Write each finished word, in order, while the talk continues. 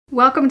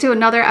Welcome to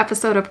another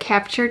episode of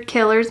Captured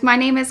Killers. My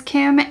name is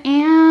Kim,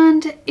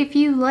 and if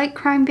you like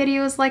crime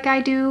videos like I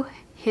do,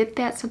 hit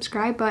that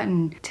subscribe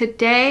button.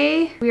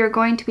 Today, we are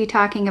going to be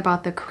talking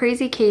about the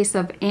crazy case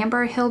of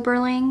Amber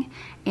Hilberling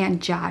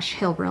and Josh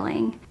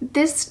Hilberling.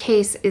 This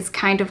case is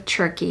kind of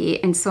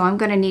tricky, and so I'm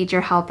going to need your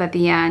help at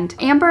the end.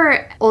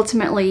 Amber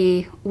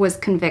ultimately was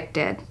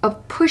convicted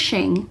of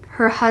pushing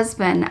her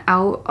husband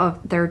out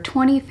of their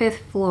 25th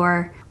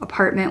floor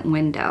apartment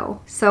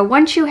window. So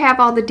once you have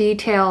all the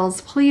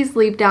details, please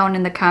leave down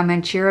in the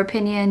comments your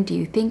opinion. Do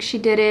you think she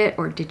did it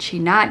or did she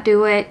not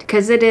do it?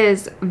 Because it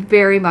is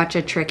very much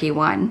a tricky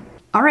one.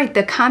 All right,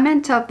 the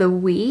comment of the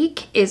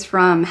week is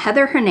from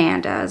Heather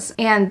Hernandez,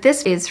 and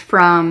this is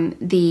from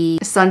the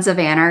Sons of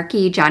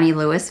Anarchy Johnny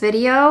Lewis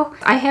video.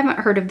 I haven't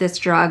heard of this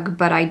drug,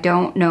 but I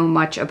don't know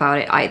much about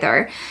it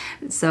either.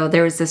 So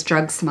there was this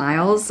drug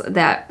Smiles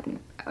that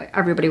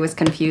everybody was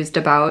confused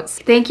about.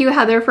 Thank you,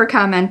 Heather, for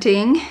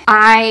commenting.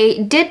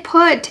 I did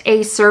put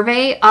a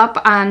survey up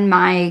on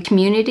my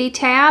community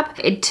tab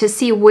to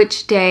see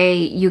which day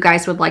you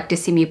guys would like to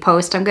see me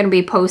post. I'm going to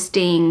be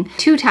posting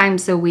 2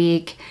 times a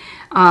week.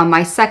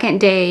 My second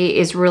day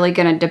is really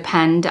going to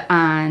depend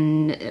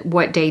on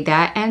what day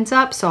that ends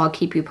up, so I'll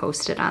keep you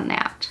posted on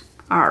that.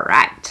 All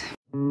right.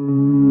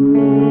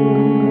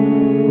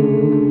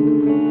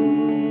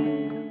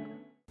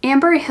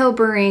 Amber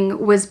Hilberling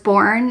was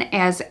born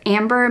as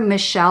Amber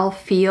Michelle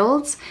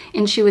Fields,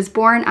 and she was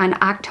born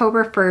on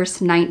October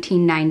 1st,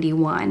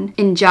 1991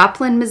 in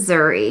Joplin,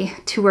 Missouri,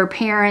 to her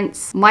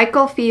parents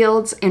Michael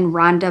Fields and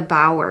Rhonda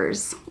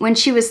Bowers. When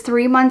she was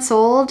 3 months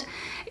old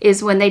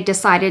is when they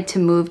decided to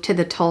move to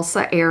the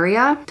Tulsa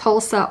area,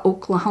 Tulsa,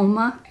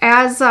 Oklahoma.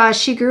 As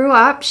she grew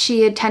up,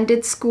 she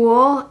attended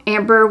school.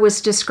 Amber was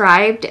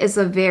described as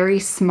a very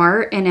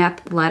smart and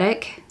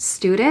athletic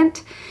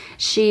student.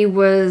 She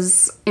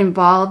was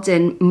involved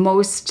in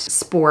most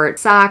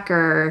sports,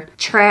 soccer,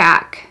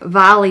 track,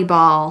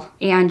 volleyball,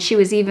 and she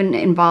was even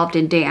involved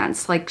in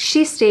dance. Like,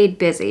 she stayed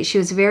busy. She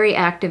was very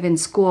active in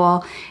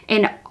school,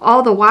 and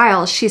all the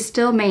while, she's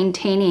still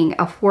maintaining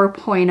a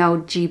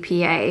 4.0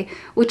 GPA,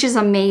 which is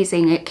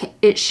amazing.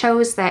 It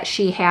shows that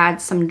she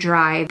had some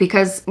drive,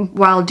 because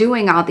while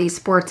doing all these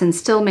sports and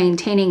still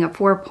maintaining a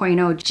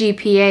 4.0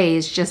 GPA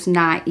is just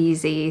not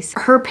easy.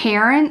 Her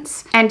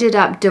parents ended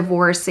up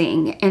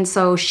divorcing, and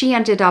so she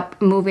ended up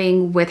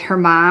moving with her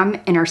mom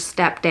and her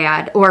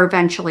stepdad, or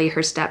eventually her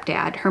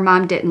stepdad. Her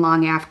mom didn't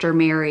long after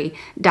marry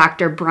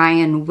Dr.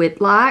 Brian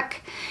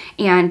Whitlock,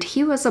 and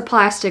he was a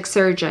plastic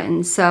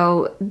surgeon,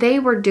 so they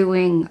were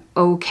doing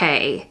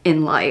okay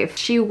in life.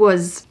 She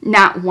was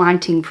not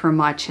wanting for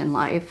much in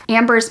life.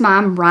 Amber's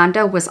mom,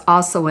 Rhonda, was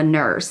also a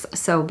nurse,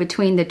 so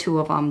between the two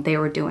of them, they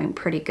were doing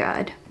pretty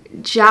good.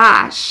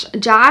 Josh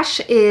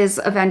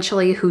is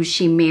eventually who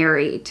she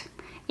married,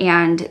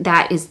 and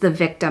that is the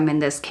victim in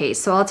this case.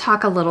 So I'll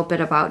talk a little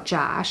bit about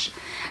Josh.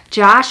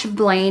 Josh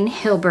Blaine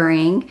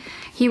Hilberling.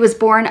 He was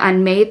born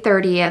on May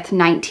 30th,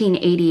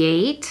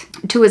 1988,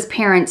 to his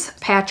parents,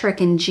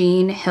 Patrick and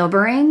Jean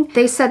Hilberling.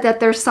 They said that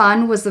their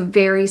son was a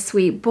very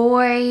sweet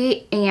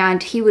boy,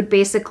 and he would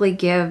basically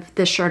give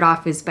the shirt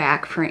off his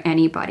back for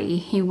anybody.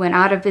 He went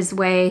out of his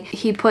way.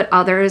 He put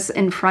others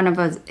in front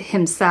of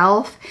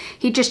himself.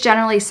 He just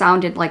generally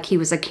sounded like he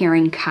was a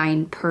caring,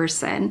 kind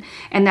person,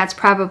 and that's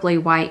probably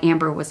why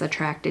Amber was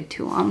attracted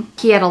to him.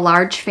 He had a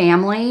large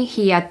family.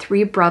 He had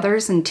 3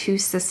 brothers and 2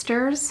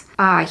 sisters.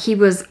 He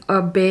was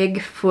a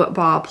big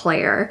football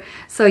player.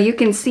 So you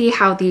can see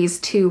how these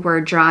two were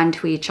drawn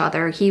to each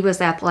other. He was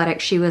athletic,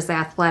 she was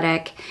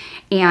athletic,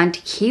 and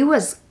he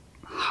was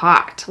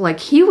hot. Like,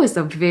 he was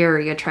a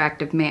very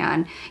attractive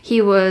man.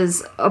 He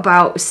was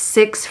about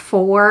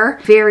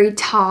 6'4", very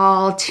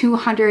tall,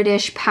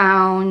 200-ish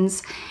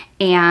pounds,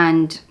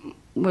 and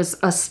was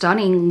a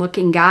stunning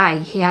looking guy.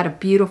 He had a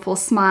beautiful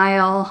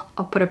smile.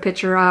 I'll put a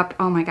picture up.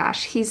 Oh my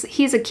gosh,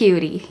 he's a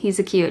cutie. He's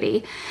a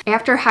cutie.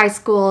 After high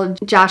school,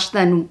 Josh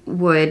then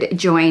would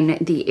join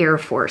the Air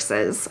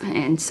Forces,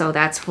 and so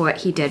that's what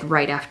he did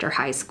right after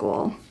high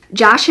school.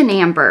 Josh and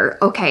Amber,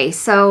 okay,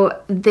 so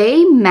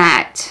they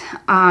met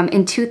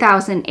in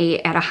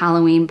 2008 at a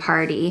Halloween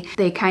party.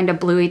 They kind of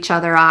blew each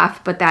other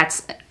off, but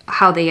that's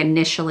how they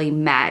initially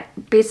met,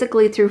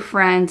 basically through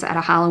friends at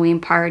a Halloween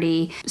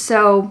party.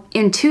 So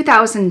in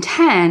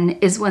 2010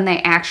 is when they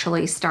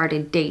actually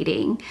started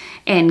dating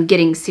and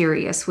getting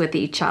serious with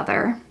each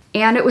other.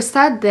 And it was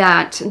said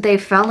that they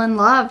fell in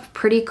love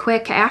pretty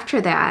quick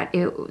after that.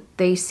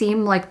 They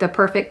seemed like the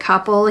perfect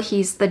couple.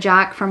 He's the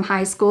jock from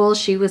high school.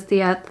 She was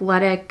the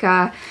athletic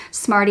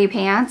smarty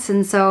pants.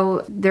 And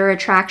so their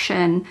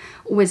attraction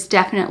was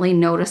definitely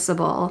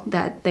noticeable,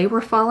 that they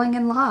were falling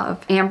in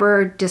love.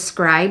 Amber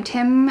described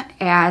him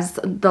as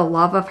the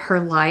love of her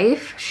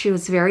life. She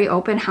was very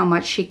open how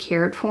much she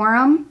cared for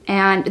him.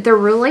 And their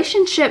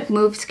relationship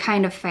moved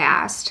kind of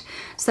fast.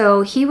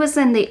 So he was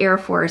in the Air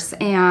Force,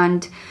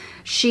 and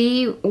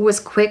she was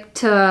quick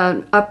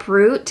to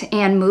uproot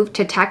and move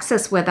to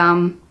Texas with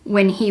him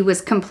when he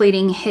was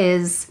completing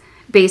his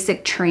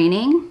basic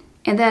training.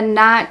 And then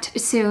not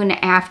soon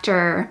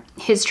after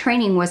his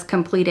training was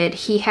completed,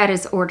 he had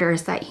his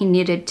orders that he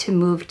needed to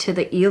move to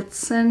the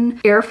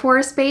Eielson Air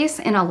Force Base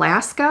in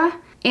Alaska.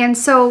 And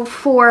so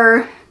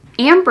for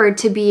Amber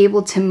to be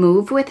able to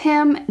move with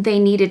him, they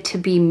needed to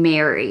be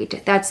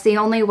married. That's the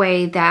only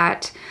way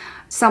that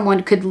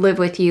someone could live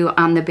with you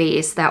on the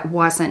base that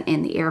wasn't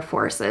in the Air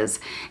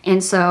Forces.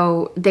 And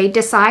so they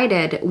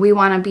decided, we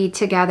want to be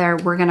together,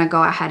 we're going to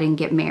go ahead and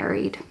get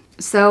married.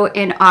 So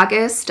in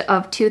August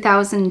of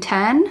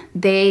 2010,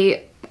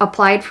 they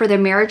applied for their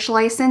marriage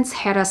license,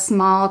 had a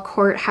small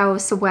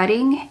courthouse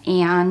wedding,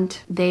 and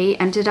they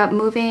ended up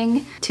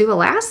moving to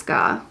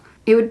Alaska.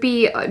 It would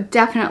be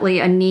definitely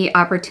a neat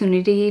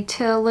opportunity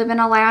to live in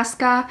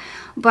Alaska,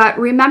 but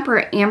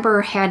remember,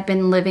 Amber had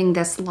been living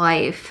this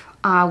life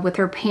with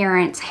her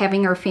parents,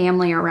 having her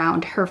family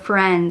around, her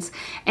friends,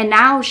 and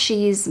now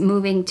she's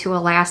moving to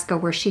Alaska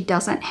where she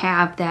doesn't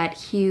have that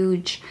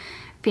huge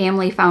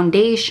family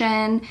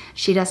foundation.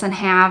 She doesn't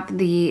have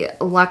the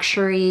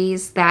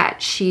luxuries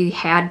that she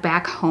had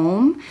back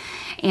home.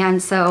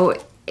 And so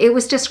it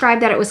was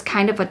described that it was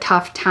kind of a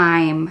tough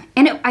time.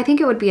 And I think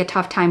it would be a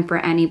tough time for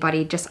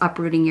anybody just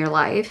uprooting your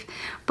life,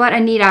 but a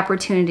neat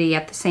opportunity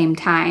at the same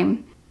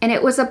time. And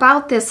it was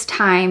about this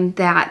time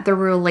that the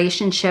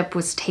relationship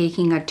was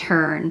taking a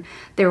turn.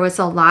 There was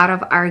a lot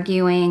of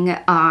arguing.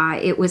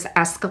 It was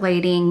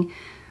escalating.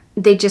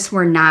 They just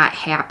were not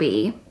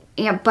happy.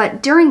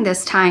 But during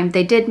this time,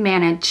 they did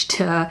manage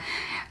to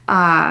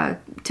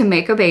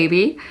make a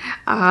baby.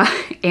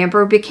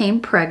 Amber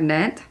became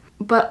pregnant.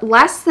 But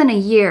less than a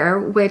year,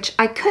 which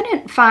I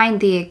couldn't find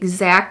the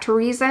exact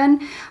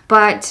reason,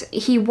 but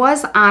he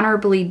was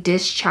honorably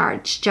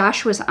discharged.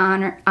 Josh was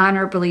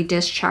honorably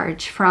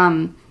discharged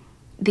from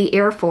the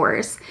Air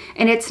Force.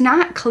 And it's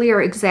not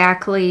clear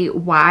exactly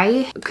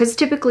why, because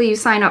typically you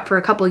sign up for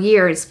a couple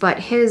years, but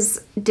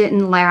his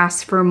didn't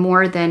last for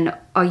more than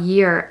a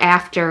year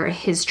after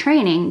his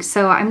training.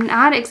 So I'm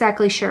not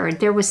exactly sure.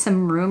 There was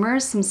some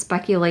rumors, some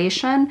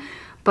speculation,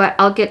 but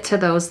I'll get to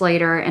those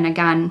later. And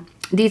again,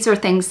 these are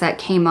things that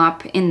came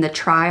up in the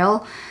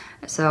trial,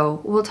 so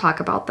we'll talk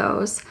about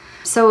those.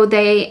 So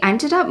they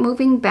ended up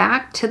moving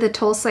back to the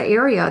Tulsa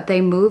area.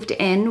 They moved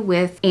in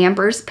with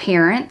Amber's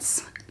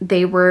parents.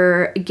 They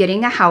were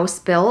getting a house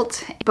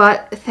built,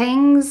 but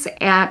things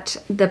at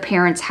the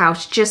parents'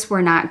 house just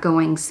were not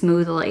going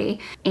smoothly.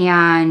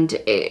 And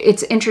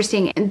it's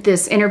interesting,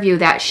 this interview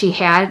that she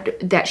had,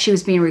 that she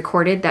was being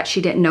recorded, that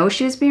she didn't know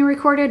she was being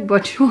recorded,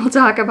 which we'll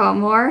talk about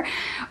more.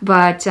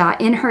 But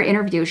in her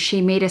interview, she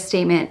made a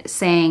statement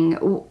saying,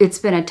 it's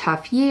been a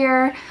tough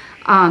year,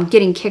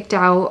 getting kicked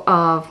out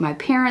of my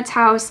parents'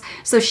 house.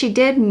 So she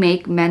did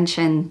make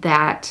mention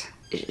that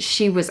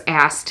she was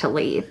asked to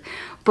leave.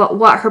 But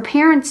what her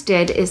parents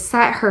did is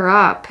set her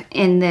up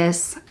in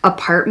this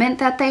apartment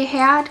that they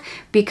had.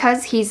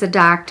 Because he's a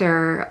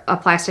doctor, a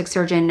plastic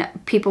surgeon,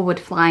 people would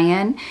fly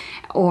in,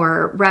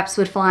 or reps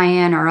would fly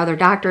in, or other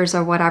doctors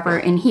or whatever,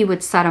 and he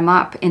would set them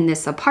up in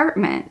this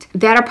apartment.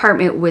 That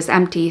apartment was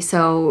empty,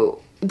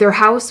 so their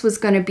house was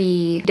going to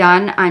be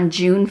done on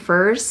June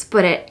 1st,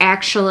 but it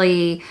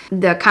actually,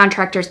 the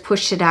contractors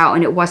pushed it out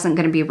and it wasn't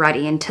going to be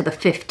ready until the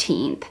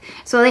 15th.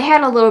 So they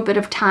had a little bit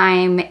of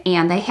time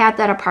and they had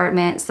that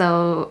apartment.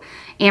 So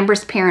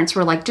Amber's parents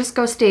were like, just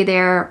go stay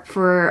there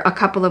for a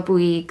couple of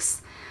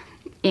weeks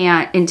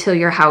and until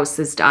your house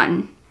is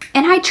done.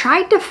 And I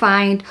tried to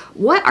find,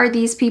 what are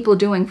these people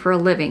doing for a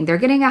living? They're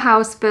getting a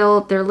house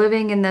built. They're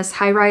living in this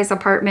high-rise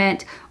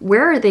apartment.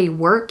 Where are they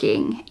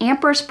working?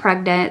 Amber's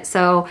pregnant,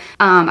 so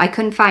I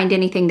couldn't find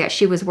anything that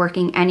she was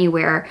working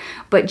anywhere.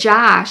 But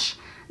Josh,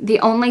 the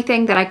only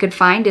thing that I could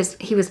find is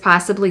he was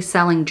possibly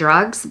selling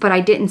drugs, but I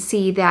didn't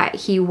see that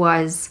he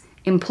was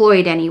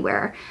employed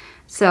anywhere.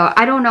 So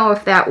I don't know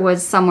if that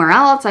was somewhere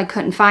else. I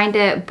couldn't find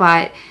it,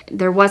 but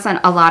there wasn't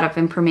a lot of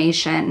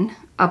information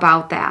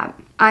about that.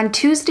 On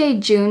Tuesday,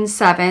 June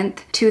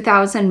 7th,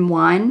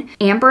 2001,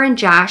 Amber and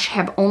Josh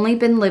have only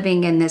been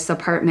living in this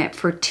apartment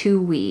for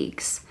 2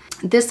 weeks.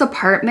 This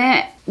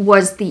apartment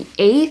was the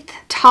 8th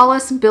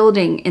tallest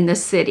building in the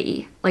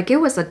city. Like, it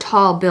was a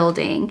tall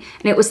building,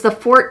 and it was the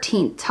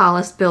 14th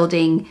tallest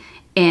building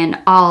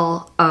in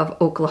all of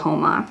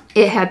Oklahoma.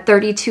 It had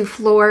 32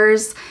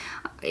 floors.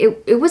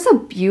 It was a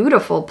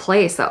beautiful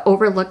place that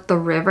overlooked the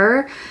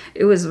river.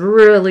 It was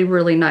really,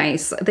 really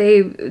nice.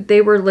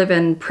 They were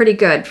living pretty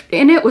good.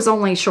 And it was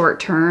only short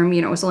term,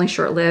 you know, it was only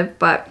short lived.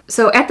 But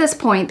so at this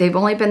point, they've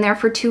only been there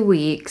for 2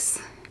 weeks.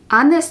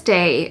 On this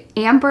day,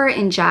 Amber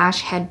and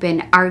Josh had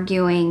been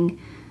arguing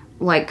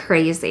like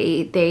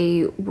crazy.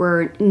 They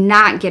were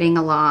not getting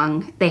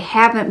along. They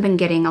haven't been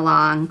getting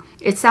along.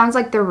 It sounds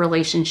like their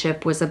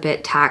relationship was a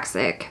bit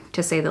toxic,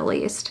 to say the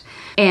least.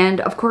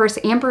 And of course,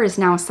 Amber is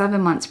now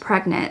 7 months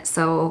pregnant,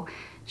 so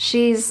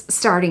she's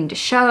starting to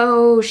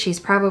show.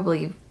 She's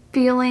probably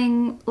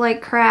feeling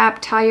like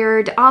crap,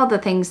 tired, all the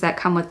things that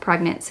come with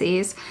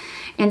pregnancies.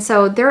 And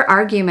so their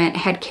argument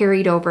had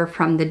carried over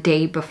from the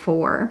day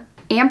before.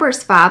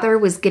 Amber's father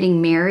was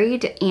getting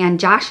married, and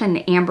Josh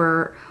and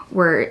Amber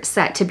were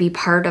set to be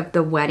part of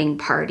the wedding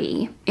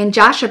party. And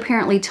Josh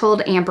apparently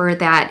told Amber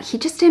that he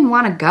just didn't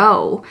want to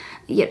go.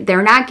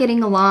 They're not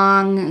getting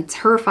along. It's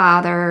her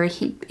father.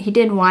 He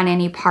didn't want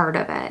any part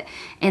of it.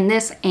 And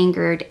this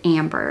angered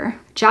Amber.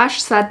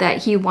 Josh said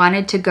that he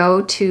wanted to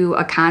go to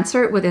a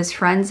concert with his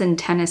friends in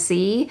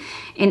Tennessee.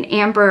 And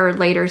Amber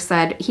later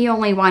said he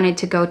only wanted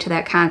to go to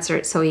that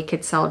concert so he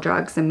could sell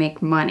drugs and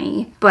make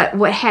money. But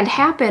what had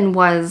happened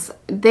was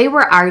they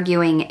were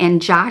arguing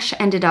and Josh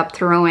ended up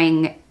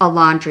throwing a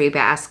laundry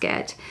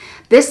basket.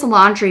 This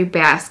laundry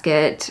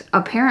basket,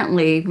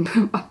 apparently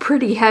a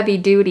pretty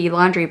heavy-duty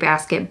laundry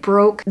basket,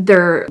 broke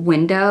their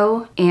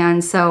window,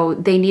 and so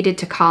they needed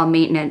to call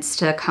maintenance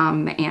to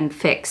come and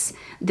fix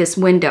this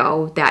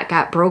window that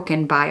got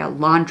broken by a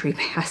laundry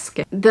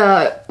basket.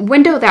 The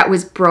window that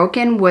was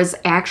broken was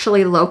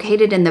actually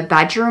located in the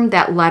bedroom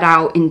that led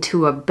out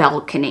into a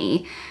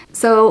balcony.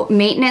 So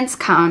maintenance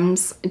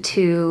comes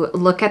to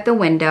look at the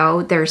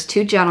window. There's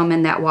two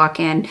gentlemen that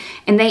walk in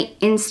and they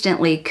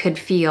instantly could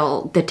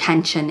feel the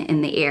tension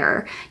in the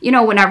air. You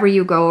know, whenever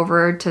you go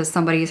over to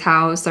somebody's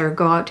house or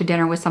go out to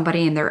dinner with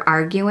somebody and they're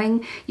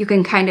arguing, you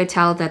can kind of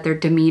tell that their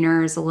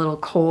demeanor is a little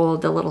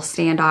cold, a little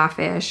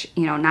standoffish,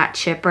 you know, not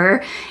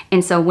chipper.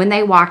 And so when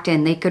they walked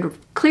in, they could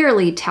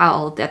clearly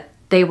tell that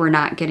they were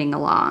not getting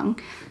along.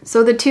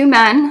 So the two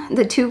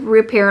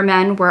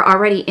repairmen were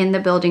already in the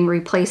building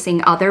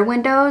replacing other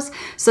windows.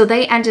 So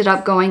they ended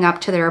up going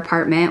up to their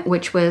apartment,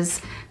 which was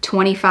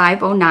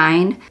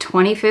 2509,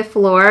 25th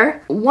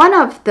floor. One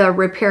of the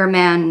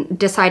repairmen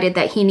decided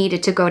that he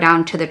needed to go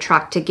down to the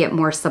truck to get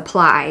more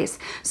supplies.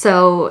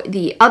 So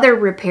the other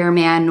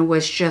repairman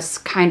was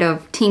just kind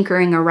of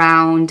tinkering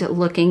around,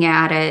 looking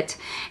at it,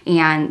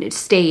 and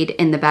stayed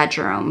in the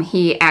bedroom.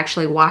 He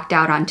actually walked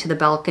out onto the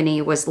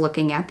balcony, was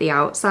looking at the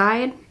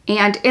outside.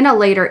 And in a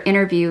later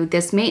interview,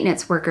 this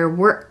maintenance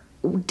worker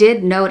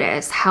did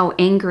notice how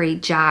angry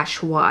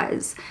Josh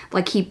was.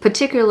 Like, he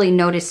particularly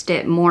noticed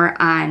it more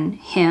on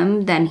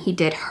him than he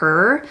did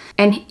her.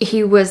 And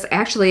he was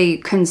actually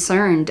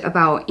concerned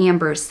about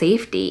Amber's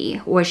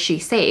safety. Was she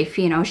safe?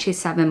 You know, she's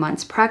 7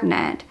 months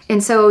pregnant.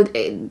 And so,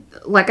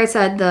 like I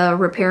said, the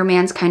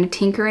repairman's kind of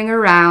tinkering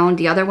around.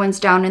 The other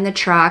one's down in the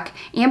truck.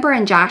 Amber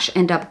and Josh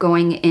end up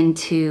going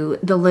into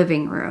the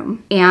living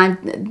room.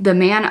 And the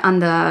man on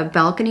the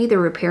balcony, the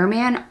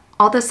repairman,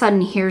 all of a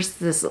sudden hears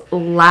this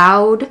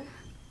loud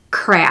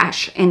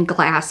crash and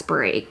glass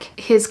break.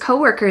 His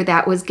coworker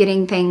that was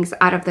getting things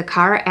out of the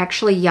car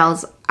actually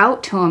yells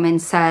out to him and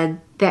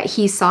said that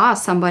he saw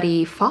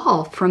somebody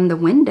fall from the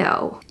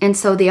window. And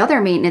so the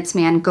other maintenance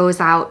man goes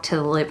out to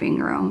the living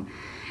room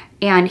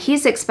and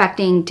he's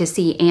expecting to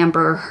see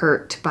Amber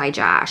hurt by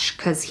Josh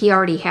because he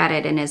already had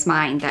it in his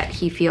mind that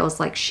he feels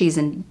like she's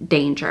in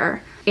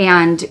danger.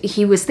 And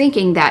he was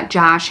thinking that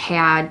Josh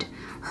had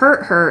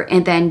hurt her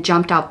and then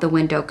jumped out the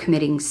window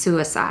committing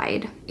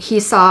suicide. He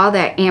saw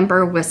that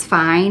Amber was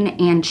fine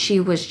and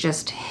she was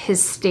just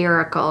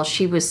hysterical.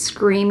 She was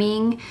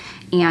screaming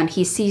and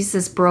he sees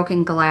this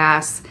broken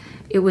glass.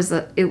 It was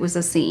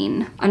a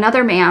scene.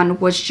 Another man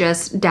was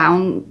just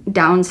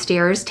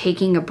downstairs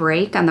taking a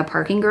break on the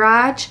parking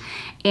garage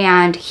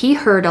and he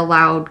heard a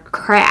loud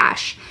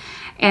crash.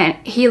 And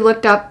he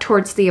looked up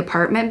towards the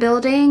apartment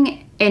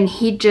building and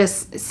he'd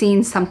just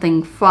seen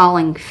something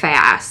falling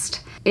fast.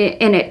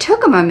 And it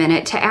took him a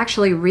minute to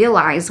actually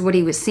realize what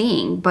he was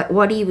seeing. But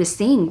what he was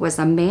seeing was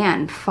a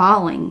man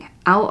falling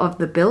out of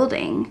the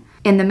building.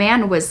 And the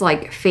man was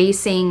like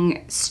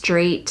facing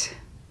straight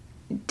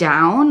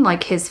down,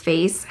 like his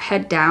face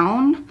head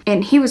down.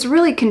 And he was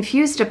really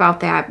confused about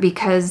that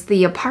because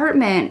the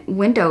apartment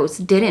windows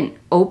didn't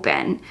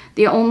open.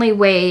 The only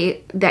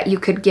way that you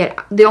could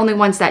the only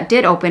ones that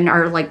did open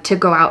are like to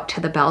go out to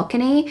the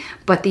balcony,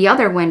 but the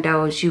other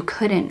windows you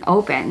couldn't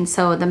open.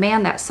 So the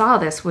man that saw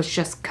this was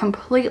just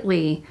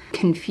completely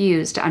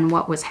confused on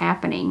what was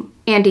happening.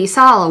 And he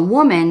saw a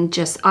woman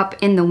just up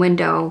in the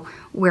window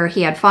where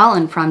he had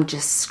fallen from,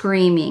 just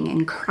screaming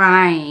and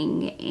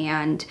crying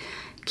and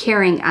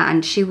carrying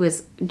on. She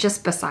was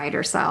just beside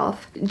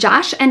herself.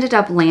 Josh ended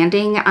up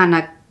landing on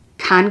a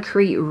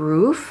concrete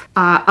roof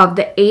of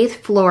the 8th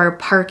floor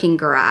parking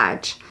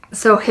garage.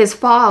 So his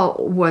fall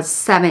was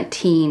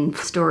 17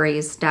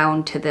 stories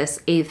down to this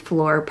 8th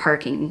floor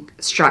parking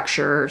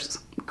structure's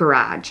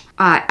garage.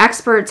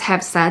 Experts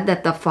have said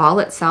that the fall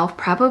itself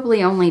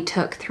probably only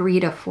took 3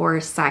 to 4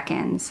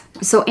 seconds.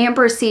 So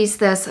Amber sees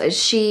this,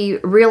 she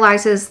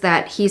realizes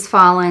that he's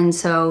fallen,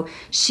 so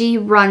she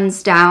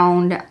runs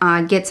down,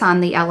 gets on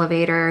the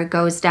elevator,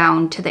 goes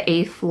down to the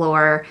 8th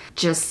floor,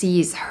 just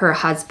sees her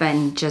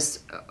husband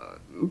just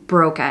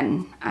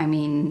broken. I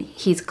mean,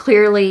 he's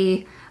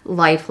clearly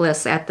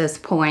lifeless at this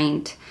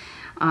point.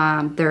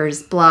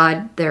 There's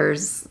blood,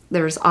 there's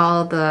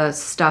all the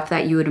stuff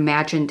that you would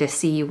imagine to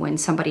see when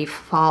somebody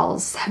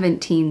falls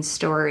 17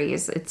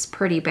 stories. It's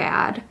pretty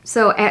bad.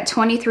 So at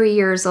 23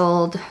 years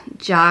old,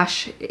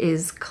 Josh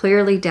is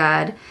clearly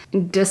dead.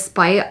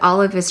 Despite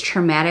all of his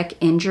traumatic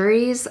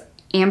injuries,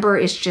 Amber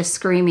is just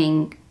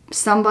screaming,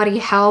 "Somebody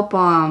help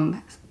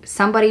him,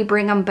 somebody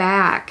bring him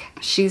back.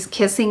 She's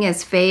kissing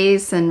his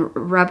face and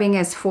rubbing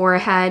his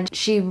forehead.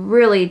 She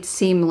really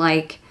seemed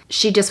like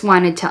she just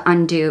wanted to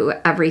undo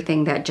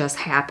everything that just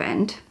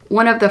happened.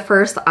 One of the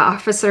first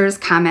officers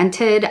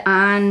commented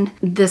on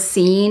the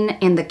scene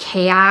and the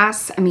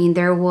chaos. I mean,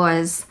 there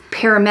was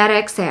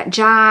paramedics at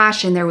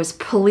Josh and there was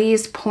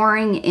police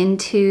pouring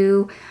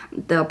into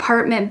the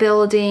apartment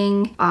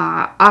building.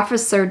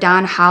 Officer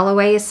Don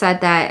Holloway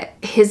said that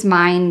his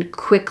mind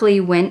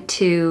quickly went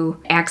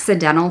to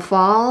accidental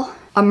fall.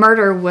 A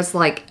murder was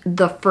like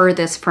the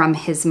furthest from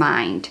his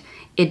mind.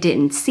 It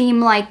didn't seem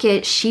like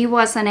it. She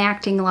wasn't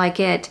acting like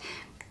it.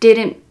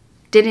 Didn't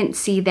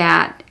see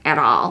that at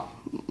all.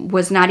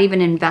 Was not even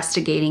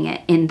investigating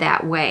it in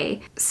that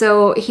way.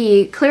 So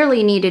he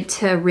clearly needed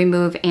to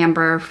remove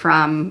Amber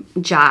from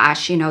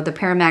Josh. You know, the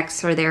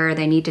paramedics are there,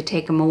 they need to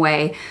take him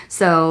away.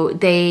 So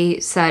they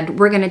said,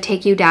 we're gonna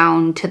take you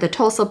down to the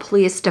Tulsa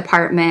Police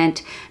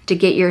Department to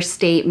get your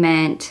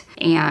statement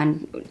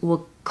and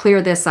we'll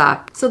clear this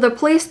up. So the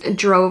police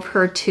drove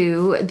her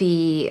to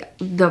the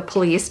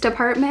police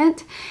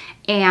department.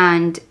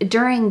 And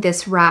during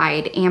this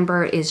ride,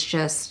 Amber is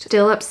just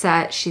still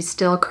upset. She's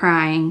still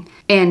crying.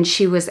 And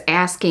she was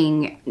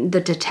asking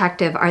the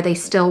detective, are they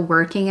still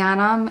working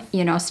on him?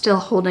 You know, still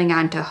holding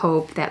on to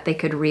hope that they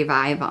could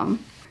revive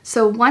him.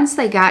 So once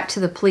they got to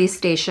the police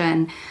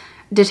station,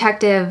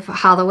 Detective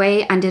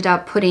Holloway ended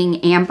up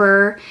putting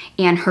Amber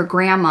and her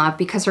grandma,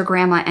 because her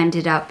grandma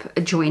ended up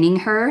joining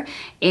her,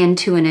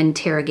 into an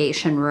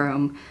interrogation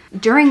room.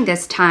 During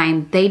this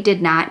time, they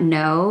did not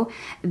know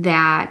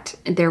that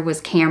there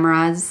was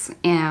cameras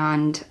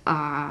and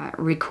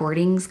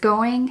recordings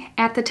going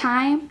at the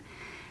time.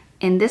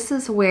 And this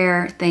is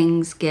where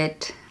things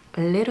get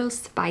a little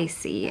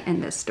spicy in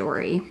this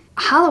story.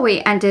 Holloway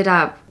ended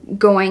up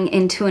going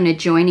into an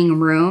adjoining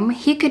room.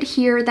 He could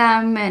hear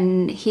them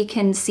and he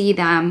can see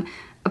them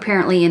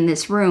apparently in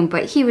this room,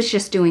 but he was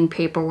just doing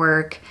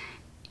paperwork.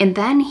 And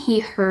then he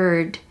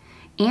heard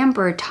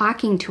Amber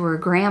talking to her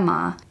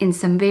grandma in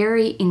some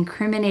very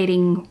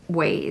incriminating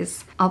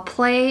ways. I'll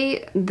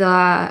play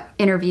the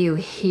interview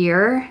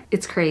here.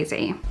 It's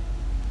crazy.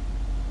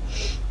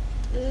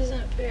 This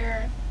isn't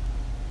fair.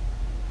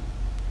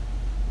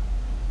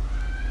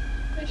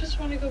 I just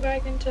want to go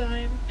back in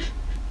time.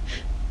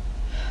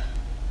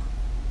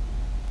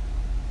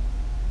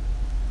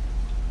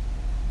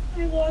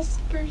 I lost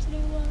the person I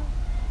loved.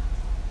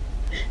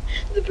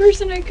 The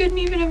person I couldn't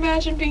even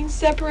imagine being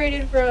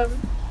separated from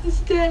is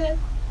dead.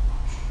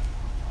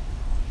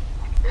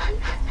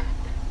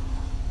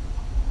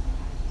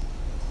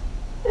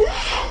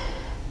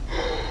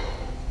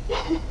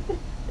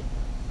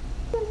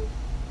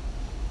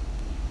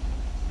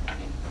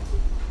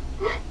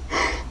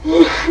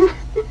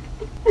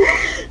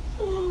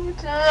 Oh,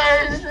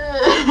 Josh.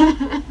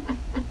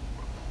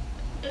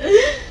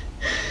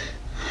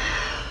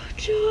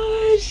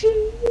 Josh.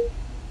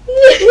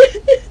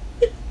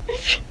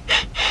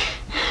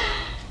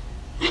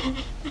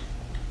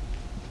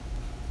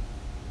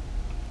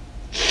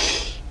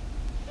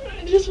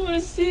 I just want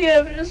to see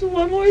him just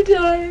one more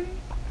time.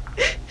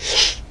 I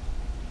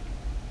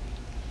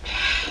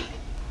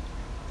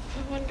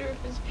wonder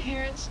if his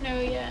parents know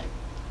yet.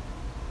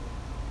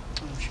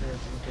 I'm sure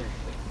they do.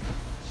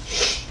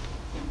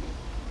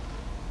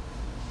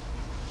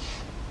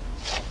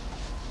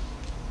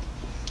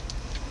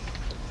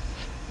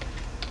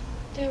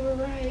 They were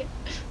right.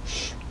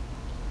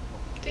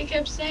 They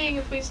kept saying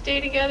if we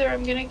stay together,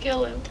 I'm gonna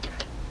kill him.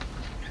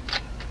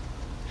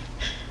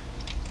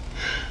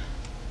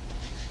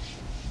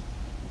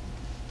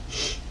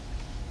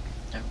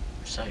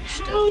 So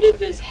How did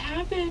this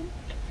happen?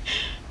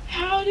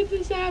 How did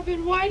this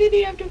happen? Why did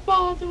he have to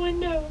fall out the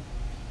window?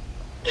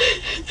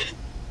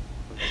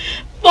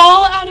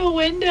 Fall out a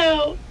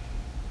window?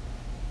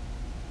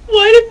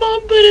 Why did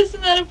Mom put us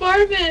in that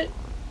apartment?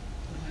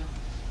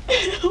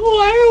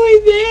 Why are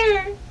we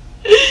there?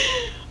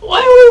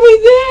 Why were we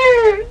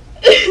there?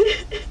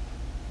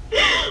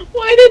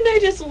 Why didn't I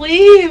just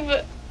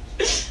leave?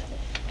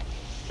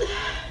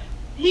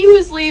 He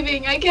was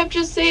leaving. I kept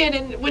just saying,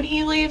 and when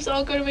he leaves,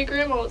 I'll go to my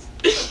grandma's.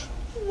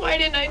 Why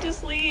didn't I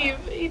just leave?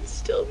 He'd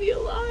still be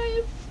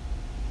alive.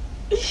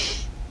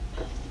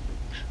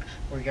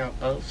 Were y'all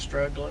both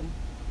struggling?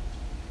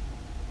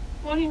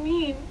 What do you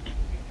mean?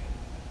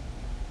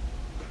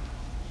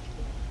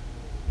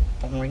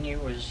 When you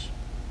was...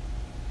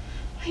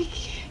 I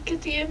can't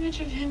get the image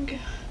of him go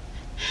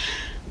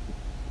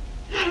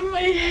out of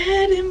my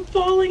head, him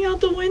falling out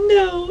the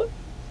window.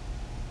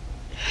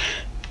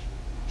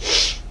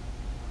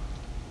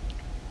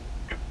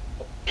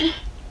 I'm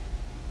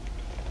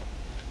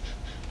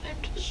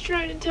just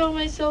trying to tell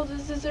myself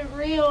this isn't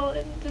real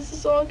and this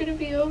is all gonna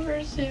be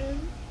over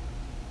soon.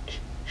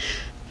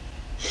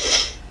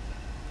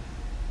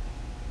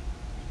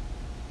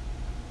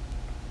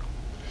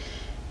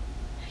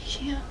 I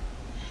can't.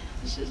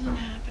 This isn't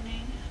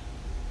happening.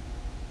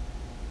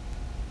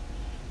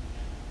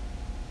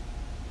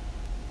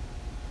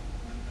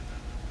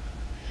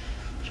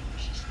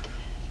 Josh is dead.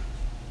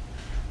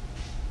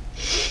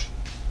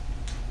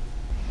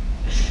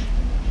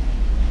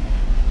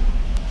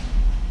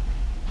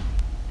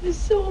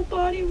 His whole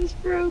body was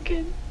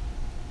broken.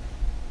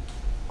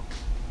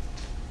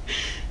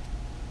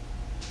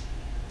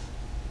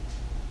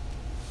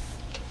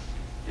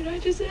 And I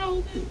just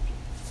held him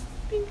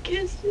and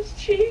kissed his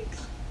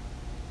cheeks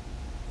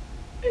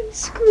and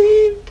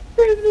screamed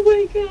for him to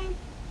wake up.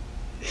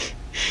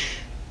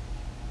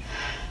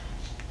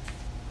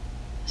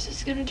 This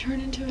is gonna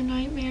turn into a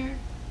nightmare.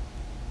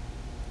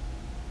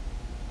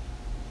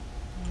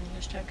 You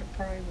just have to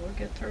pray. We'll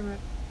get through it.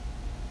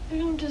 I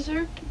don't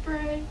deserve to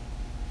pray.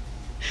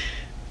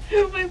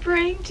 Who am I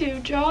praying to,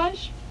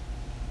 Josh?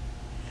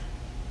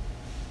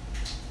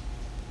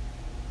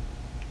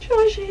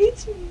 Josh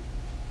hates me.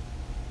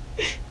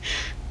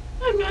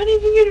 I'm not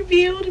even gonna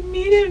be able to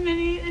meet him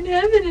in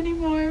heaven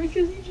anymore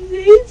because he just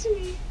hates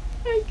me.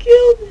 I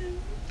killed him.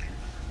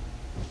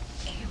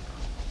 Amber,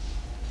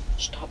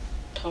 stop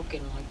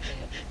talking like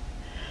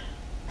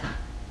that.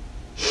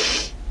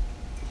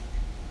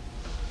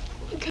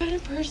 What kind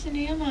of person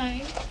am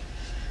I?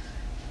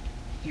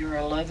 You're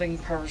a loving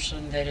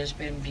person that has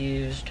been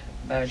abused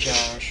by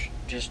Josh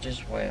just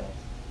as well.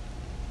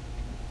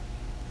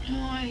 No,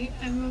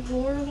 I'm a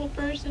horrible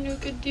person who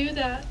could do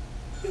that.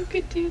 Who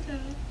could do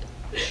that?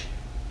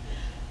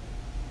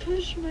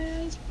 Push my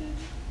husband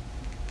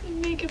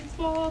and make him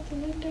fall out the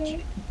window.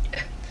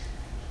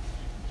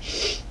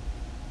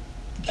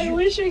 I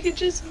wish I could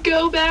just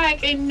go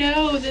back and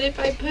know that if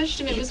I pushed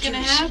him, it was going to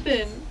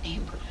happen.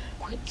 Amber,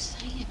 quit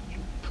saying you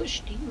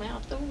pushed him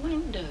out the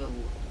window.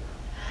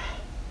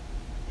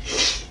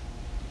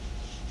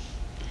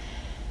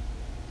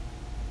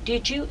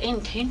 Did you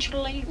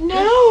intentionally?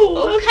 No,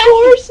 Okay. of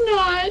course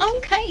not.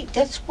 Okay,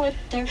 that's what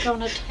they're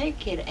gonna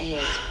take it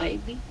as,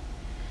 baby.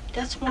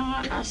 That's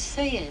why I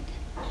said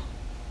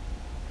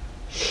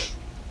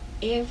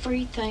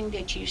everything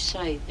that you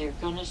say, they're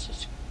gonna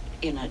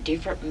in a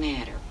different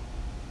matter,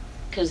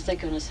 because they're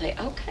gonna say,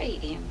 okay,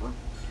 Amber,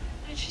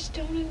 I just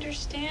don't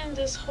understand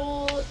this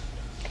whole...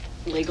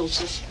 legal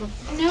system.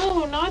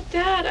 No, not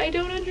that. I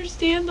don't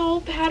understand the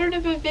whole pattern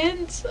of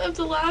events of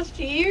the last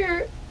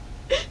year.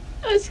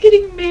 Us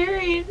getting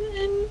married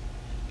and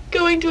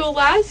going to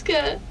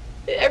Alaska.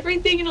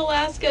 Everything in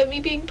Alaska. Me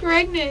being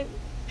pregnant.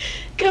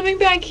 Coming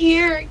back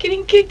here.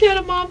 Getting kicked out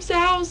of Mom's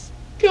house.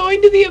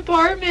 Going to the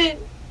apartment.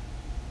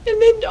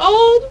 And then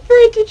all for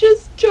it to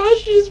just...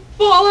 Josh to just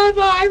fall out of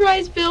a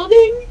high-rise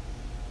building.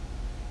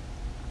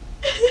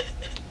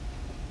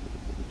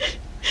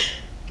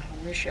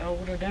 I wish y'all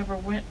would have never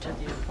went to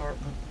the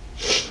apartment.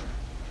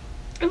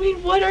 I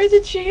mean, what are the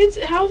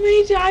chances? How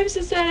many times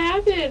has that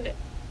happened?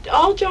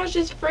 All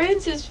Josh's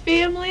friends, his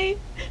family,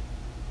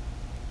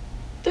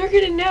 they're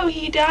gonna know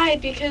he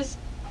died because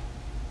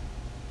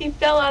he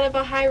fell out of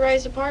a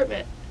high-rise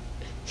apartment.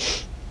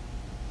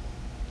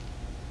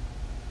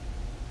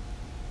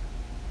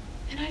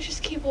 And I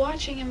just keep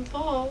watching him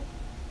fall.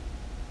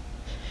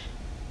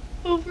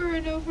 Over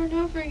and over and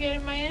over again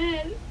in my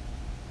head.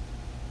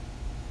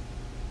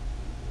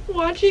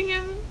 Watching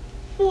him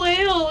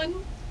flail and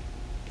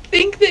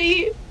think that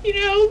he,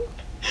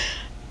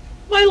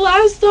 my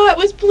last thought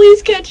was,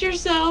 please catch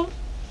yourself.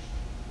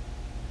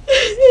 And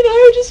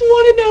I just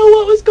want to know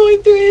what was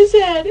going through his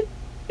head.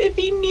 If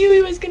he knew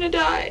he was going to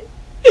die.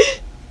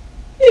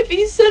 If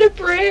he said a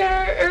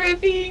prayer, or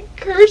if he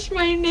cursed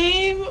my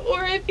name,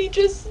 or if he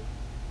just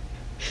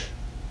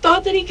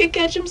thought that he could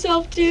catch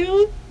himself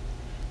too.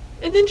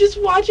 And then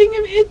just watching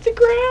him hit the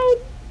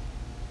ground.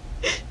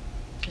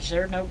 Is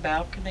there no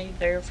balcony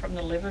there from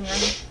the living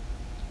room?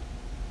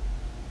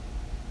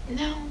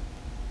 No.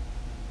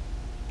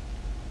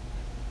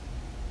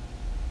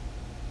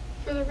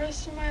 For the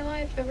rest of my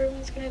life,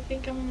 everyone's gonna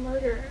think I'm a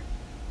murderer.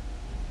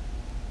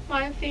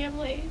 My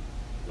family.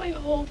 My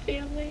whole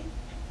family.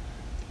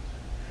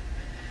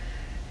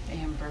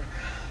 Amber,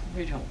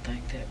 we don't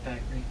think that,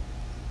 baby.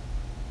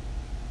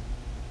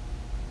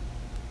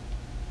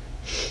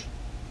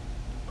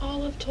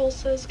 All of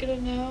Tulsa is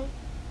gonna know.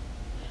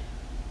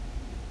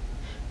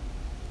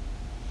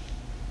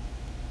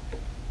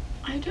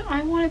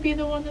 I want to be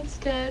the one that's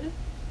dead.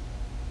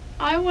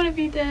 I want to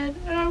be dead,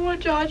 and I want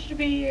Josh to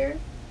be here.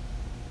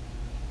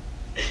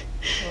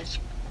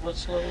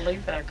 What's little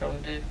Levi gonna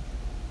do?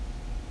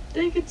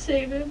 They could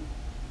save him.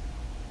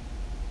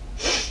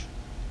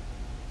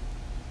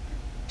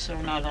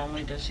 So not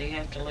only does he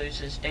have to lose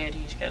his daddy,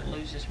 he's got to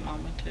lose his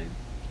mama too.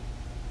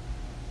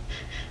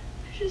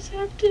 I just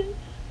have to...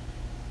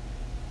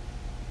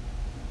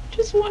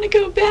 just want to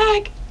go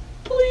back.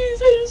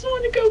 Please, I just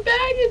want to go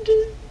back and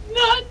just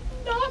not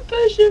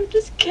push him,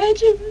 just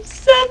catch him,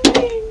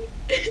 something.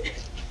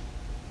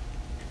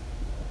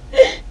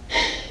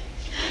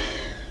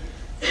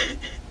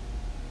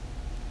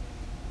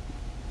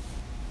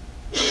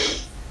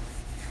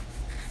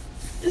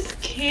 This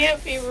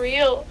can't be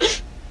real.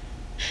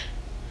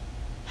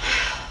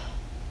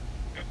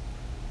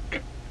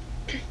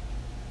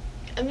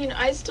 I mean,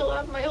 I still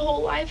have my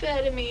whole life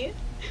ahead of me.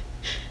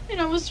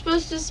 And I was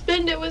supposed to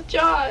spend it with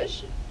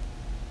Josh.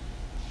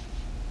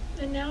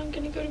 And now I'm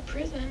gonna go to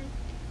prison.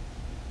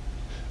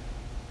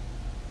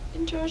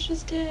 And Josh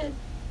is dead.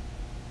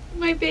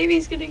 My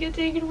baby's gonna get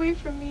taken away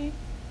from me.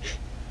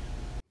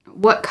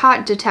 What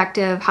caught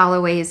Detective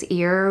Holloway's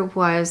ear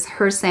was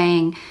her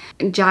saying,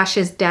 Josh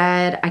is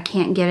dead. I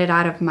can't get it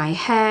out of my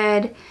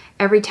head.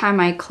 Every time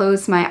I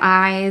close my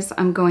eyes,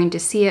 I'm going to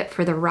see it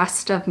for the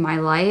rest of my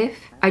life.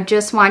 I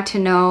just want to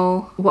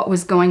know what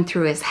was going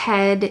through his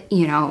head.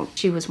 You know,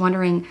 she was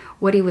wondering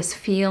what he was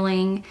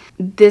feeling.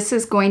 This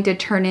is going to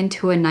turn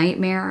into a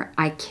nightmare.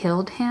 I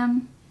killed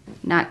him.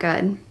 Not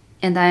good.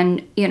 And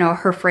then, you know,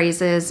 her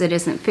phrases, it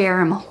isn't fair,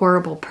 I'm a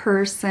horrible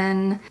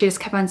person. She just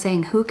kept on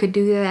saying, who could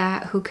do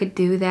that? Who could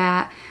do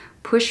that?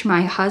 Push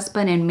my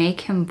husband and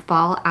make him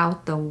fall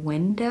out the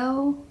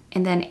window?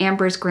 And then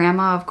Amber's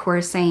grandma, of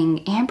course,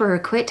 saying, Amber,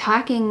 quit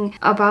talking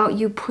about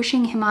you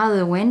pushing him out of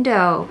the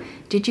window.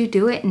 Did you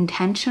do it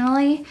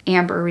intentionally?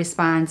 Amber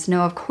responds,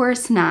 no, of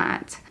course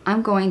not.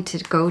 I'm going to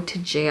go to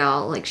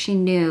jail. Like, she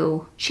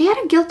knew. She had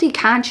a guilty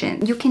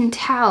conscience. You can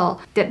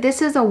tell that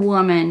this is a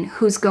woman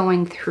who's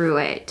going through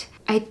it.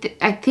 I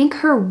think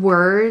her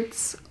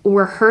words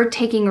were her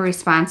taking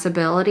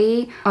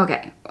responsibility.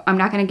 Okay, I'm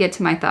not going to get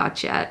to my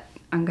thoughts yet.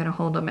 I'm going to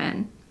hold them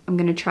in. I'm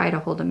going to try to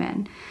hold them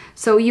in.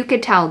 So you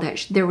could tell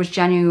that there was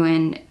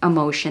genuine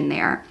emotion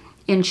there.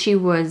 And she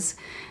was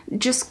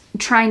just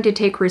trying to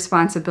take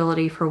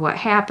responsibility for what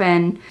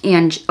happened.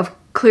 And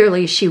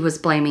clearly she was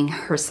blaming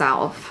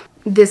herself.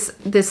 This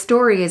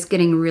story is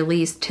getting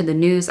released to the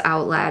news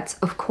outlets.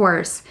 Of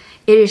course,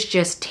 it is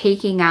just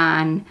taking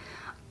on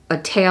a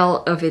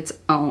tale of its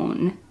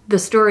own. The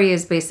story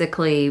is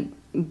basically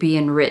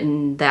being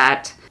written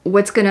that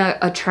what's going to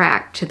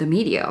attract to the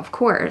media, of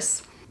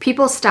course.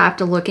 People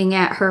stopped looking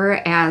at her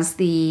as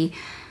the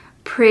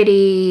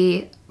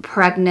pretty,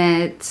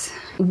 pregnant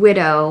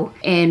widow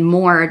and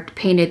more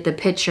painted the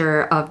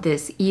picture of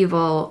this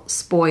evil,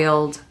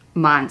 spoiled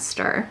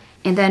monster.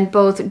 And then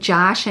both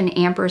Josh and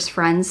Amber's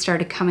friends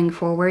started coming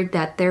forward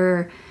that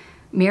their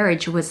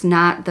marriage was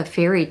not the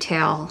fairy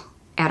tale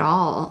at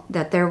all,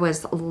 that there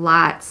was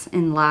lots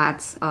and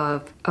lots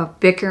of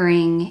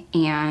bickering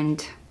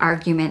and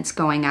arguments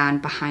going on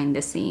behind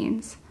the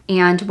scenes.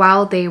 And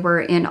while they were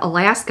in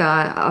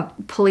Alaska,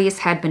 police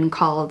had been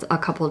called a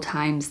couple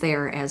times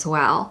there as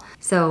well.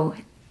 So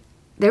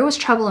there was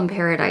trouble in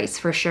paradise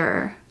for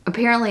sure.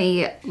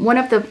 Apparently, one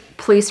of the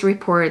police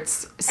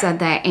reports said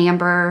that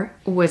Amber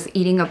was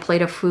eating a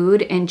plate of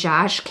food and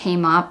Josh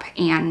came up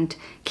and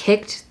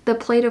kicked the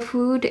plate of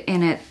food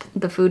and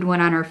the food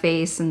went on her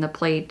face and the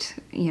plate,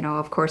 you know,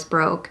 of course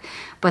broke.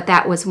 But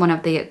that was one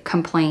of the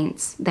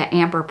complaints that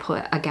Amber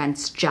put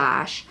against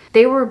Josh.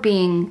 They were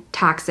being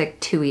toxic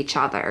to each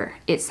other,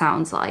 it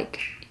sounds like.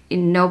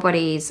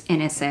 Nobody's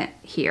innocent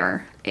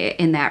here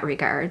in that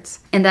regards.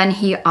 And then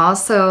he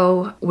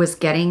also was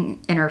getting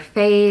in her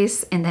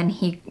face, and then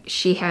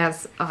she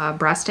has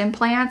breast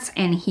implants,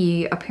 and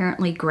he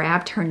apparently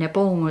grabbed her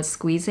nipple and was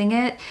squeezing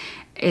it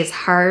as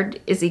hard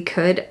as he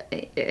could.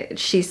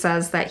 She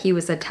says that he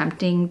was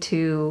attempting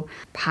to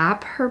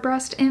pop her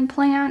breast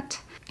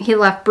implant. He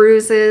left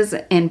bruises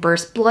and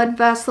burst blood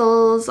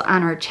vessels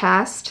on her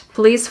chest.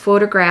 Police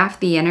photographed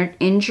the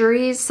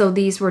injuries, so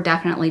these were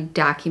definitely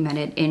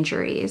documented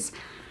injuries.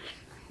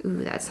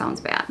 Ooh, that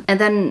sounds bad. And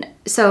then,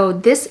 so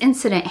this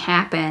incident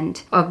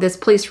happened of this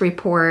police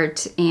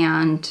report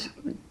and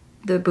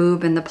the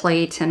boob and the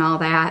plate and all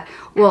that.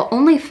 Well,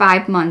 only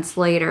 5 months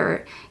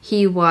later,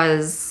 he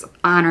was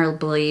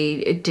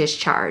honorably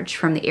discharged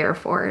from the Air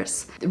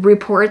Force.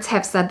 Reports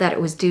have said that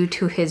it was due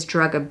to his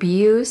drug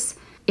abuse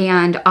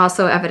and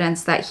also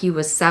evidence that he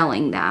was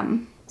selling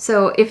them.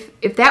 So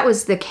if that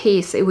was the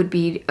case, it would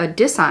be a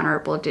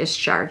dishonorable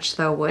discharge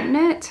though, wouldn't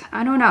it?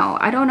 I don't know.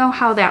 I don't know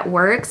how that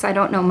works. I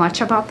don't know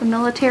much about the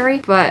military,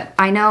 but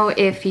I know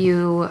if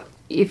you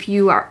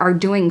are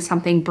doing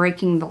something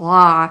breaking the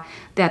law,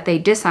 that they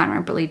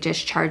dishonorably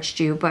discharged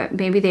you, but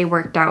maybe they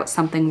worked out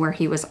something where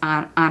he was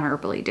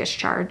honorably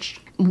discharged.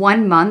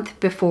 1 month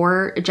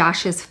before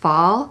Josh's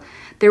fall,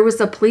 there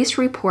was a police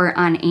report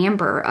on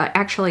Amber,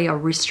 actually a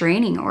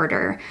restraining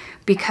order,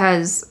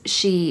 because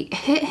she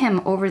hit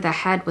him over the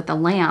head with a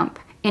lamp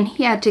and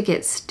he had to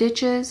get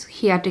stitches,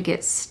 he had to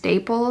get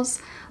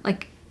staples.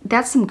 Like,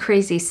 that's some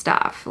crazy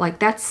stuff. Like,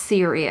 that's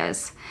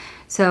serious.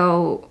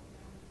 So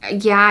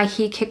yeah,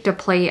 he kicked a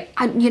plate.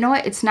 You know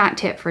what? It's not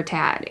tit for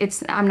tat.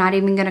 I'm not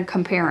even going to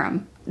compare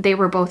them. They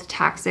were both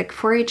toxic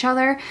for each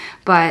other,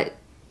 but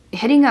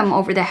hitting him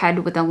over the head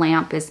with a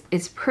lamp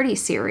is pretty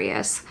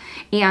serious.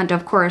 And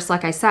of course,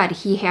 like I said,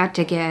 he had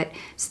to get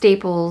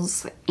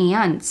staples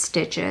and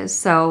stitches.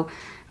 So,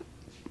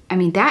 I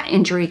mean, that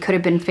injury could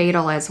have been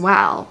fatal as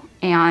well.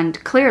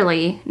 And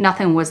clearly,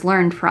 nothing was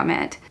learned from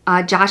it.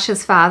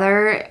 Josh's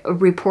father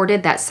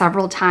reported that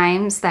several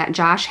times that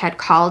Josh had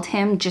called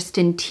him just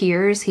in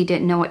tears. He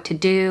didn't know what to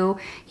do.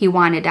 He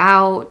wanted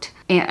out.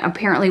 And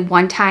apparently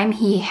one time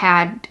he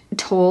had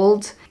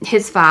told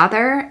his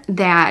father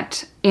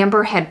that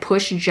Amber had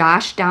pushed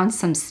Josh down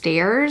some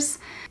stairs.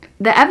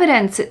 The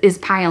evidence is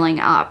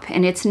piling up,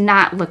 and it's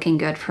not looking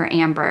good for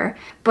Amber.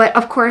 But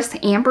of course,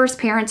 Amber's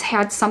parents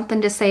had something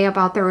to say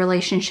about their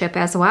relationship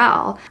as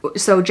well.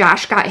 So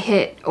Josh got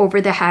hit over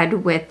the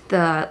head with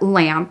the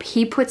lamp.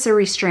 He puts a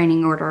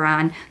restraining order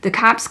on. The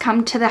cops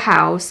come to the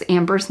house.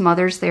 Amber's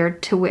mother's there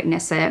to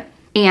witness it.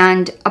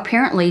 And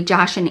apparently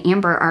Josh and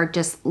Amber are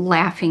just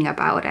laughing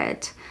about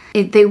it.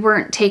 They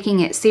weren't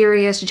taking it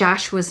serious.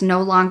 Josh was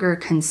no longer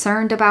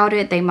concerned about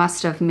it. They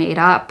must have made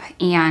up,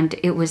 and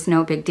it was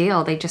no big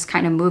deal. They just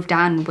kind of moved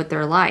on with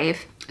their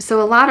life.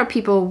 So a lot of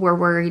people were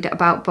worried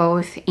about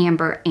both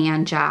Amber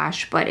and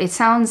Josh, but it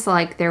sounds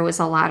like there was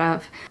a lot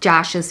of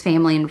Josh's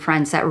family and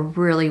friends that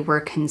really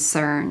were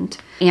concerned.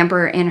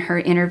 Amber, in her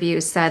interview,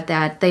 said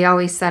that they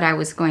always said I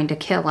was going to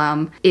kill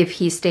him if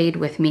he stayed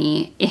with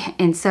me.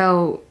 And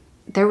so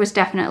there was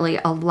definitely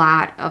a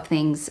lot of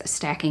things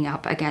stacking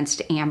up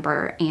against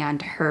Amber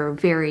and her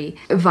very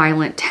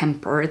violent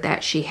temper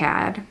that she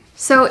had.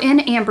 So in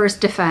Amber's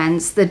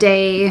defense, the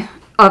day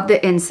of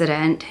the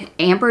incident,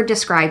 Amber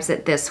describes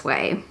it this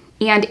way.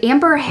 And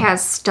Amber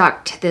has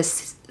stuck to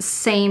this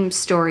same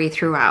story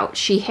throughout.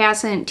 She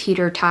hasn't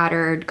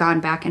teeter-tottered,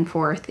 gone back and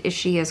forth.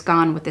 She has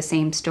gone with the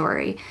same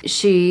story.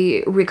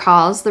 She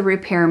recalls the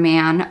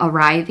repairman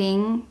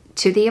arriving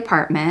to the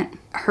apartment,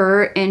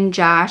 her and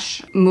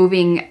Josh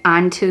moving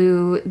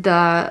onto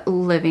the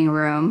living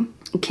room,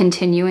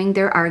 continuing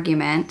their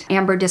argument.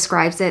 Amber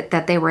describes it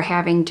that they were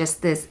having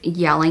just this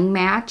yelling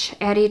match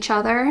at each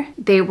other.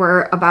 They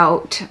were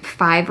about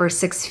 5 or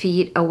 6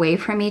 feet away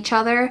from each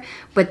other,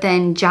 but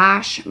then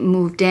Josh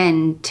moved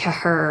in to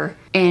her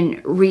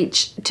and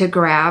reached to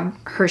grab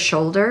her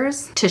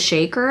shoulders to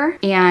shake her.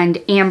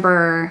 And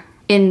Amber,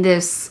 in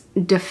this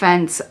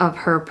defense of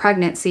her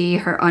pregnancy,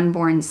 her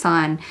unborn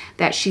son,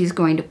 that she's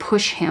going to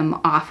push him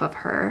off of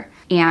her.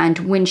 And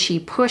when she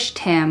pushed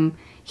him,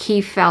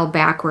 he fell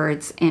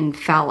backwards and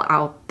fell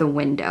out the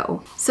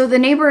window. So the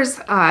neighbors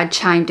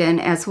chimed in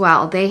as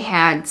well. They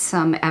had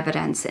some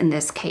evidence in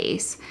this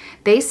case.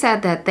 They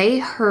said that they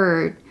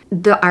heard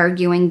the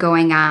arguing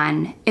going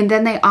on, and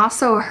then they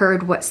also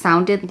heard what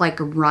sounded like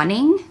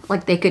running,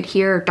 like they could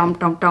hear dum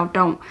dum dum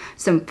dum,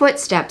 some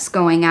footsteps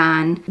going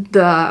on,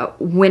 the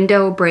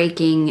window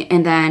breaking,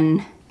 and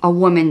then a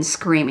woman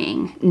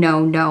screaming,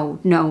 no, no,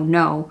 no,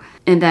 no,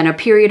 and then a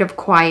period of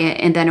quiet,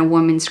 and then a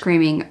woman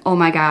screaming, oh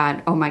my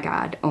God, oh my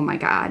God, oh my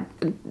God.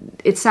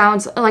 It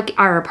sounds like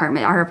our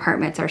apartment. Our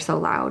apartments are so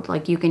loud,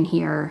 like you can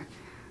hear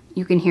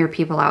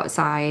people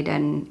outside,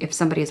 and if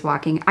somebody's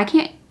walking,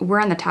 we're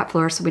on the top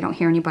floor, so we don't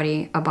hear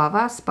anybody above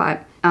us,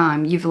 but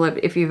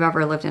if you've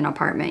ever lived in an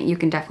apartment, you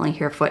can definitely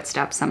hear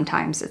footsteps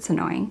sometimes. It's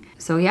annoying.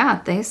 So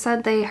yeah, they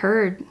said they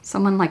heard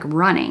someone like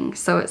running.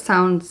 So it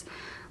sounds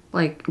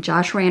like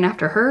Josh ran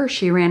after her,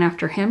 she ran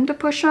after him to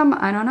push him.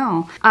 I don't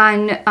know.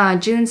 On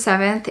June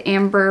 7th,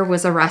 Amber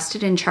was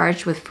arrested and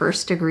charged with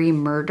first-degree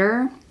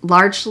murder,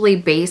 largely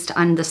based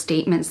on the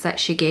statements that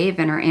she gave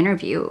in her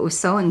interview. It was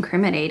so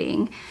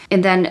incriminating.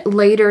 And then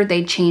later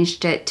they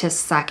changed it to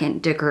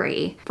second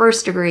degree.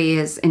 First degree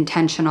is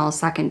intentional.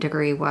 Second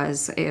degree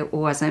it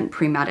wasn't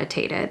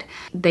premeditated.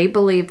 They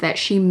believe that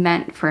she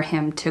meant for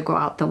him to go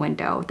out the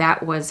window.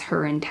 That was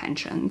her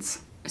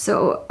intentions.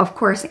 So, of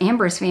course,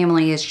 Amber's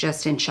family is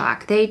just in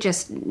shock. They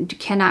just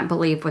cannot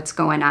believe what's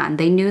going on.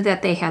 They knew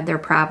that they had their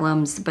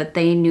problems, but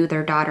they knew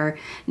their daughter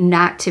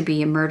not to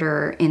be a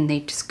murderer, and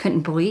they just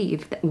couldn't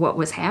believe what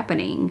was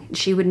happening.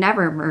 She would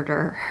never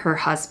murder her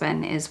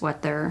husband, is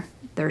what they're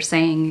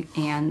saying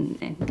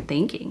and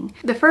thinking.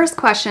 The first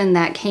question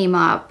that came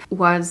up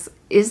was,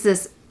 is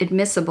this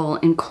admissible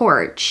in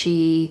court?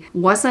 She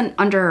wasn't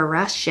under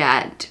arrest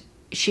yet.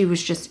 She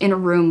was just in a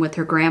room with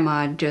her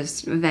grandma,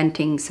 just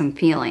venting some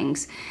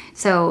feelings.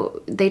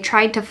 So they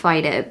tried to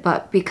fight it,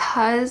 but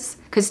because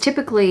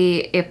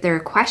typically if they're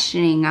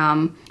questioning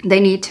they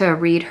need to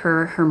read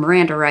her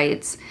Miranda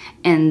rights,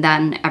 and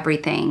then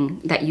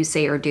everything that you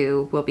say or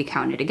do will be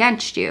counted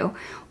against you.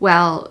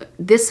 Well,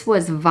 this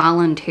was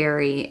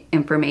voluntary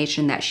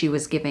information that she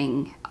was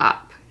giving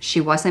up. She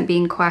wasn't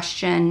being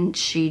questioned.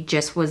 She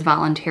just was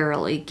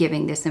voluntarily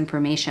giving this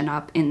information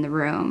up in the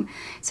room.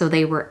 So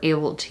they were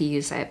able to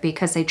use it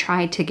because they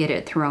tried to get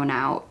it thrown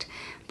out.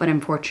 But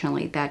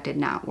unfortunately, that did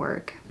not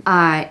work.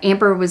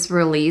 Amber was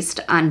released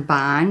on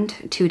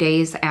bond 2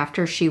 days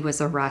after she was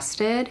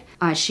arrested.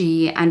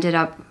 She ended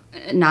up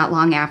not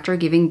long after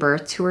giving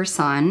birth to her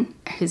son.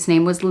 His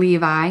name was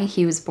Levi.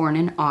 He was born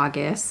in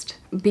August.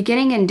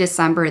 Beginning in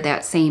December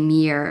that same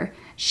year,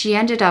 she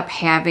ended up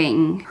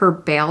having her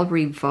bail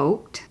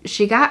revoked.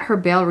 She got her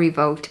bail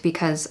revoked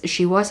because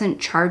she wasn't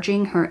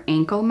charging her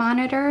ankle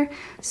monitor.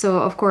 So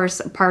of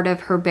course, part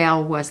of her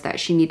bail was that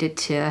she needed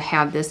to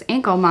have this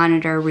ankle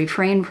monitor,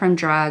 refrain from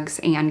drugs,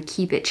 and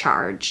keep it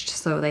charged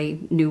so they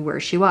knew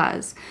where she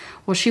was.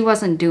 Well, she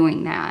wasn't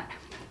doing that.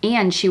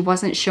 And she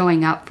wasn't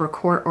showing up for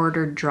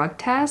court-ordered drug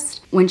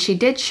tests. When she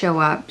did show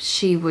up,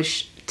 she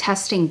was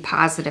testing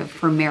positive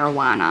for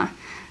marijuana.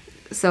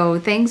 So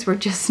things were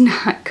just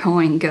not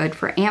going good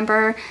for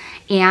Amber.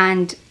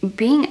 And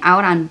being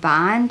out on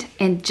bond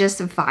and just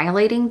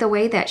violating the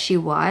way that she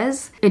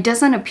was, it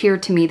doesn't appear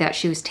to me that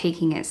she was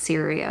taking it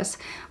serious.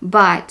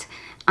 But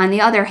on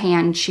the other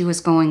hand, she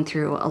was going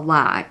through a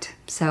lot.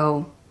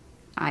 So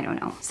I don't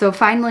know. So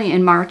finally,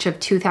 in March of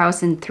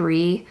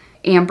 2003,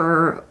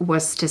 Amber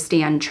was to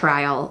stand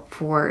trial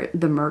for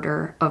the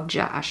murder of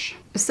Josh.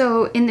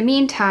 So in the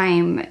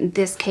meantime,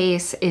 this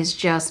case is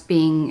just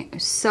being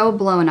so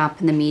blown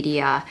up in the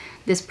media.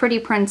 This pretty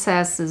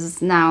princess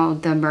is now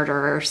the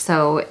murderer,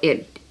 so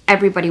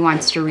everybody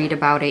wants to read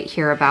about it,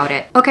 hear about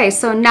it. Okay,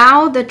 so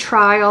now the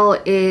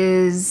trial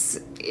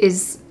is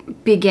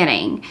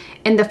beginning.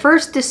 And the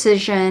first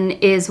decision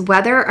is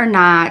whether or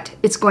not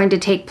it's going to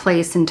take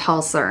place in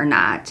Tulsa or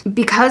not.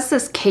 Because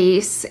this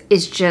case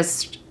is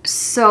just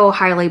so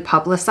highly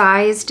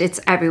publicized, it's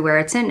everywhere,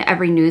 it's in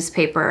every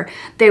newspaper,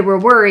 they were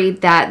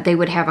worried that they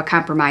would have a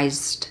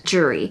compromised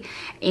jury.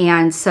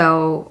 And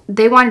so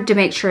they wanted to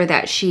make sure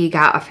that she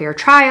got a fair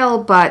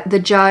trial, but the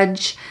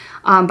judge,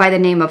 by the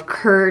name of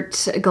Kurt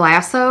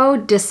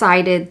Glasso,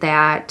 decided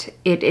that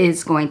it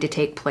is going to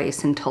take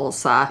place in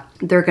Tulsa.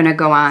 They're going to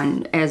go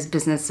on as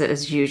business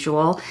as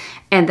usual.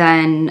 And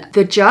then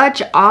the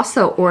judge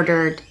also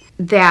ordered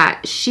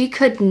that she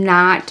could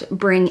not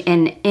bring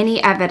in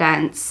any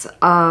evidence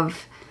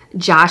of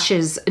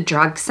Josh's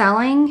drug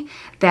selling,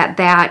 that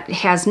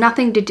has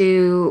nothing to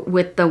do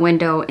with the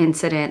window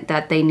incident,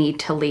 that they need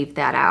to leave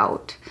that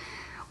out,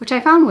 which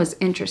I found was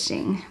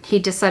interesting. He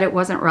just said it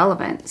wasn't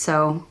relevant,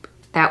 so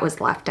that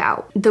was left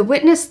out. The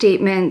witness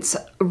statements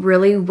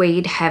really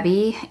weighed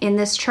heavy in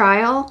this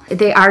trial.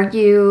 They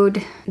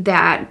argued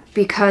that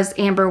because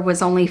Amber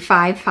was only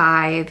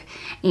 5'5"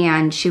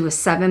 and she was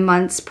 7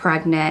 months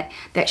pregnant,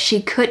 that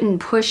she couldn't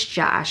push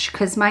Josh,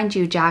 because mind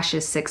you, Josh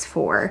is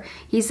 6'4".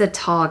 He's a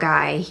tall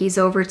guy. He's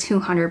over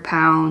 200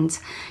 pounds.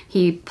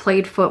 He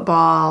played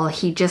football.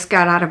 He just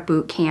got out of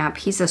boot camp.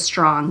 He's a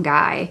strong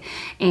guy.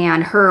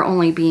 And her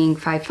only being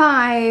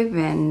 5'5"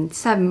 and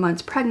 7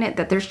 months pregnant,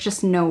 that there's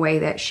just no way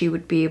that she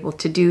would be able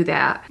to do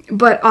that.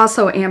 But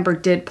also Amber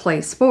did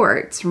play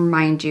sports,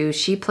 mind you.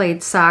 She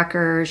played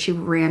soccer, she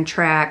ran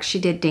track, she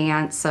did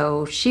dance,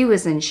 so she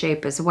was in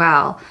shape as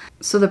well.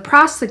 So the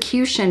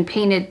prosecution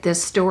painted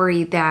this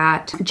story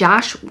that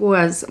Josh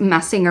was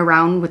messing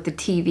around with the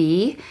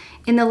TV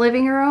in the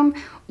living room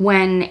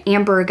when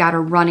Amber got a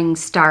running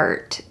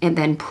start and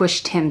then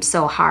pushed him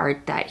so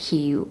hard that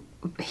he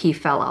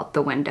fell out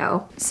the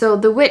window. So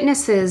the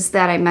witnesses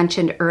that I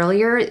mentioned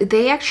earlier,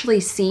 they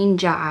actually seen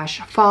Josh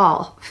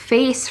fall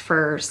face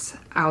first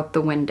out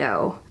the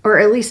window, or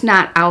at least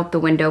not out the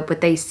window,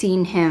 but they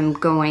seen him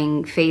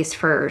going face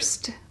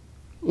first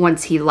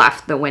once he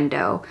left the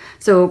window.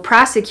 So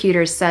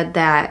prosecutors said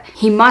that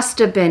he must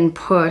have been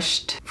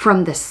pushed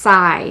from the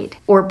side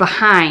or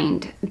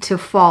behind to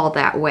fall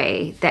that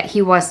way, that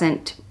he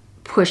wasn't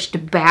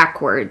pushed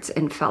backwards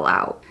and fell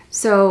out.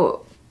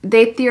 So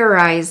they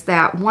theorized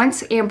that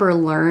once Amber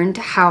learned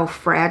how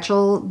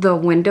fragile the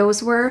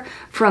windows were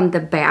from the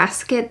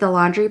basket, the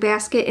laundry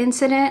basket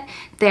incident,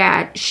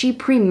 that she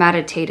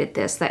premeditated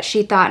this, that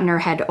she thought in her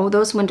head, oh,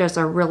 those windows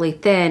are really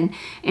thin.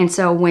 And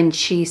so when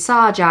she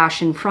saw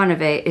Josh in front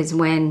of it is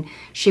when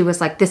she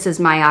was like, this is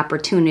my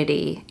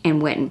opportunity,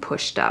 and went and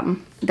pushed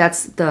him.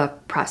 That's the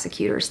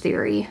prosecutor's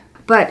theory.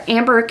 But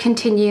Amber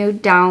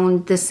continued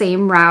down the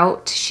same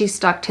route. She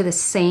stuck to the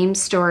same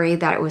story,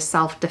 that it was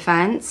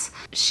self-defense.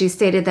 She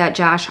stated that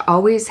Josh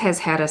always has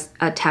had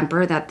a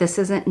temper, that this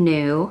isn't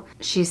new.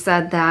 She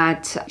said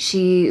that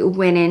she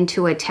went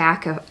into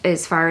attack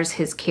as far as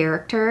his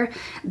character,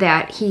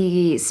 that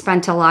he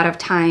spent a lot of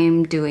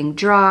time doing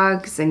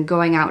drugs and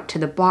going out to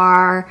the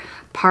bar,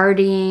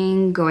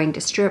 partying, going to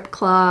strip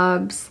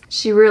clubs.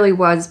 She really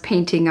was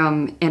painting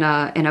him in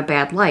a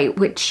bad light,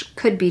 which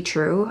could be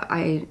true.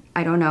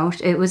 I don't know.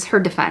 It was her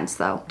defense,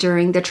 though.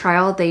 During the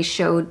trial, they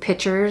showed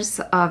pictures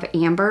of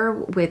Amber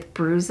with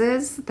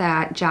bruises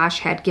that Josh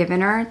had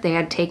given her. They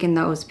had taken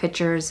those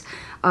pictures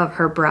of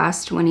her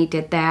breast when he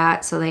did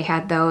that, so they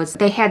had those.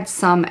 They had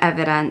some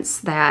evidence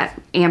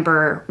that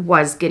Amber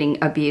was getting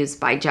abused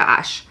by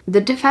Josh.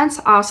 The defense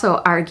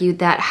also argued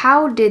that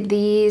how did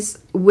these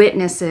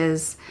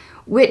witnesses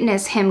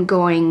witness him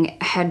going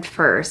head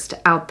first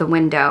out the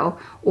window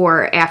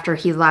or after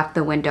he left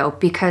the window,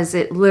 because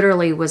it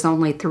literally was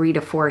only 3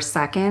 to 4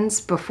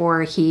 seconds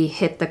before he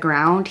hit the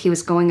ground. He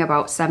was going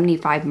about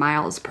 75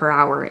 miles per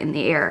hour in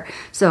the air.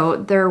 So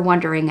they're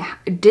wondering,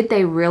 did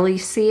they really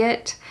see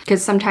it?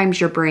 Because sometimes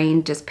your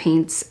brain just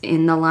paints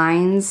in the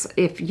lines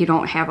if you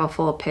don't have a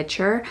full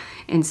picture.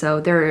 And so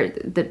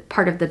the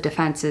part of the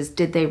defense is,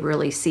 did they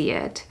really see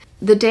it?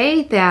 The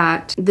day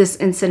that this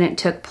incident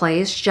took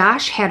place,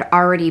 Josh had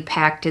already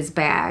packed his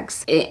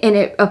bags, and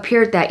it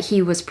appeared that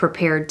he was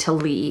prepared to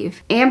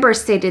leave. Amber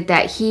stated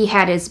that he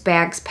had his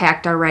bags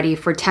packed already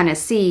for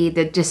Tennessee,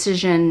 the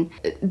decision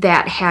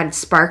that had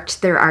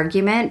sparked their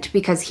argument,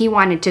 because he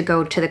wanted to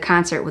go to the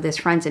concert with his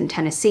friends in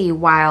Tennessee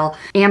while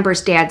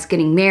Amber's dad's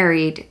getting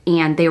married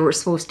and they were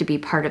supposed to be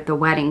part of the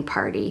wedding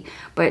party.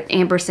 But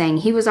Amber saying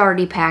he was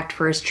already packed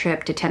for his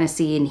trip to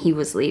Tennessee and he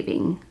was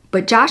leaving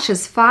But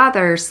Josh's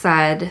father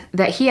said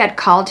that he had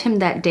called him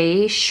that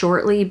day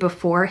shortly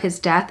before his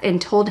death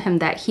and told him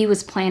that he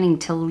was planning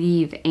to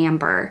leave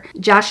Amber.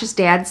 Josh's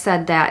dad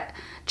said that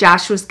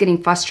Josh was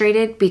getting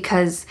frustrated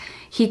because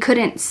he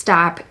couldn't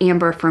stop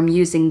Amber from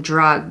using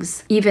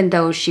drugs, even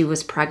though she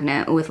was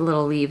pregnant with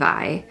little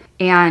Levi.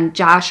 And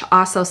Josh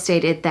also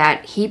stated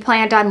that he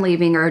planned on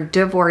leaving her,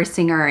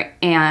 divorcing her,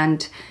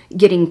 and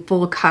getting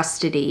full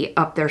custody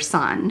of their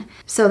son.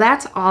 So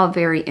that's all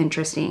very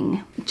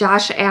interesting.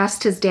 Josh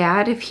asked his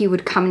dad if he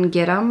would come and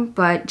get him,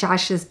 but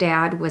Josh's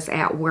dad was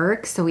at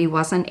work, so he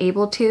wasn't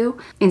able to.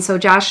 And so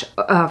Josh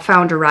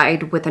found a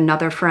ride with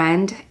another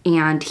friend,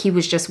 and he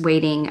was just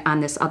waiting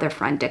on this other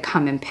friend to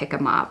come and pick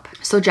him up.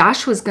 So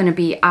Josh was going to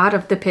be out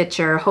of the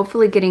picture,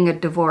 hopefully getting a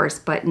divorce,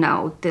 but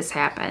no, this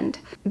happened.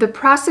 The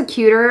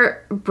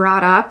prosecutor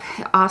brought up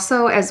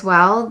also as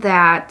well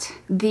that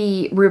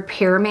the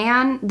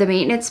repairman, the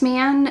maintenance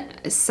man,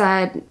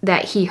 said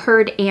that he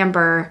heard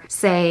Amber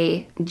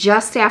say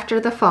just after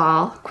the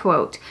fall,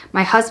 quote,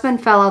 "My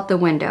husband fell out the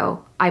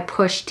window. I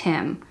pushed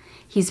him.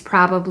 He's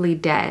probably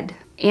dead."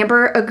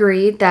 Amber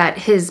agreed that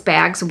his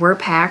bags were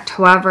packed.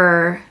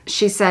 However,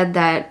 she said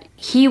that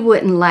he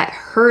wouldn't let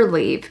her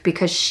leave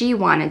because she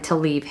wanted to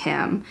leave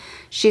him.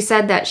 She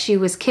said that she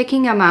was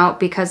kicking him out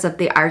because of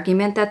the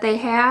argument that they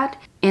had,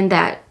 and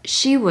that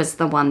she was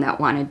the one that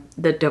wanted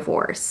the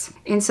divorce.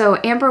 And so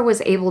Amber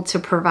was able to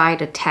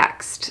provide a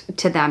text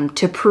to them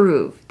to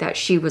prove that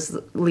she was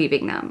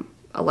leaving them,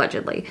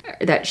 allegedly,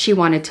 that she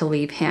wanted to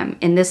leave him.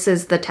 And this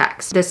is the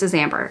text. This is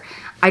Amber.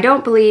 "I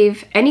don't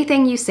believe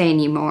anything you say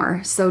anymore,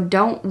 so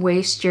don't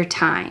waste your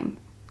time.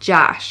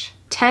 Josh,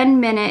 10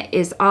 minutes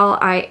is all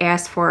I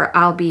ask for.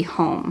 I'll be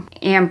home.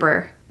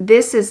 Amber,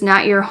 this is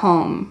not your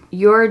home.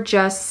 You're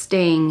just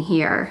staying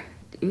here.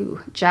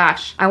 Ooh,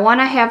 Josh, I want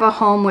to have a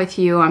home with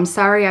you. I'm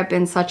sorry I've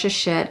been such a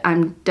shit.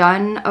 I'm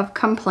done of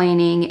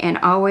complaining and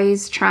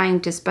always trying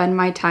to spend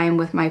my time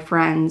with my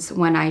friends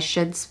when I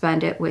should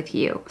spend it with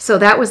you." So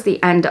that was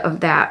the end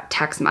of that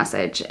text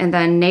message. And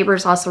then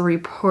neighbors also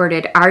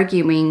reported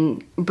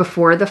arguing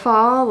before the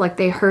fall, like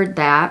they heard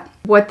that.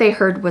 What they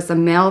heard was a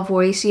male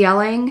voice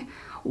yelling,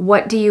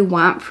 "What do you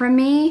want from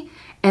me?"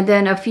 And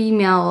then a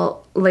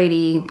female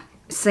lady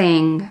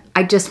saying,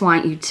 "I just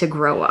want you to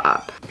grow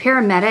up."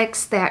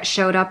 Paramedics that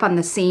showed up on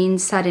the scene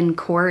said in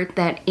court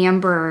that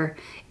Amber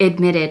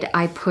admitted,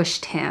 "I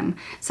pushed him."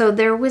 So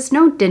there was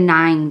no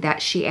denying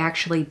that she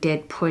actually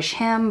did push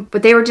him,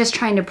 but they were just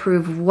trying to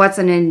prove, was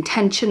it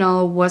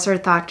intentional, was her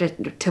thought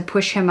to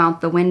push him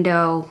out the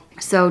window.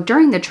 So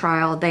during the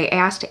trial, they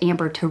asked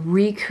Amber to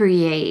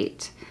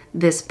recreate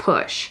this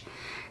push.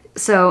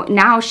 So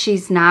now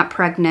she's not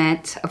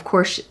pregnant. Of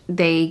course,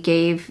 they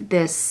gave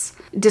this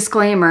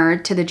disclaimer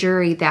to the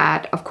jury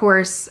that, of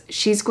course,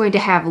 she's going to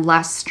have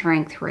less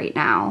strength right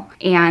now.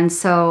 And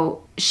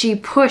so she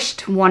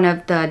pushed one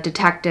of the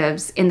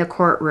detectives in the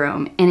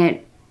courtroom, and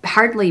it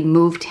hardly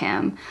moved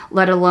him,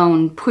 let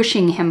alone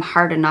pushing him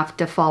hard enough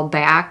to fall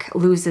back,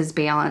 lose his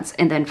balance,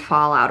 and then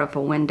fall out of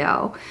a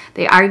window.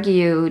 They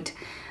argued,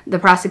 the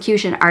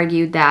prosecution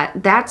argued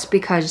that that's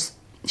because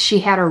she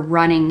had a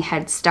running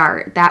head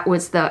start. That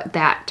was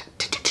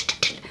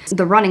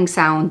the running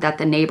sound that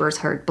the neighbors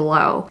heard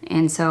below.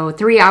 And so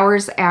 3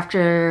 hours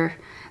after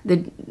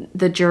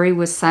the jury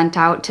was sent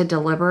out to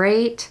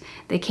deliberate,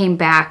 they came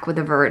back with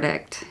a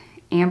verdict.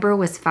 Amber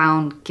was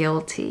found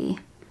guilty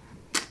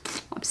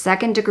of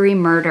second-degree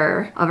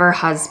murder of her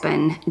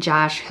husband,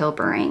 Josh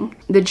Hilberling.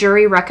 The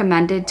jury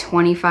recommended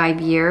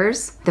 25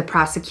 years. The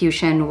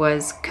prosecution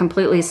was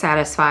completely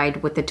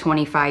satisfied with the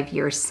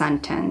 25-year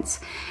sentence.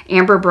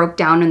 Amber broke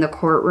down in the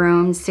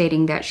courtroom,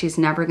 stating that she's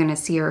never going to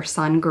see her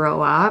son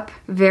grow up.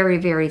 Very,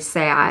 very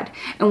sad.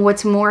 And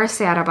what's more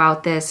sad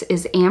about this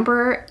is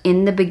Amber,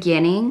 in the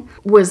beginning,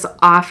 was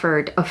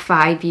offered a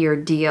 5-year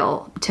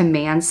deal to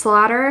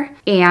manslaughter,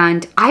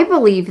 and I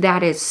believe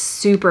that is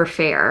super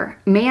fair.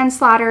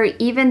 Manslaughter,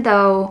 even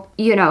though,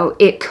 you know,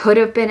 it could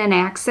have been an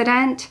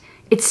accident,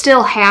 it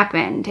still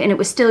happened, and it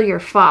was still your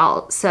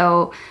fault.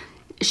 So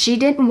she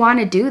didn't want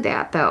to do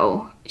that,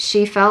 though.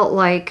 She felt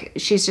like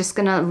she's just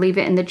going to leave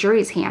it in the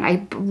jury's hand.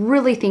 I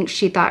really think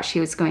she thought she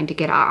was going to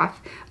get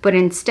off, but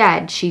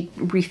instead she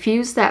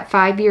refused that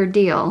 5-year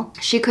deal.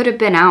 She could have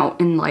been out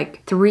in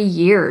like 3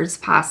 years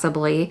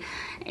possibly,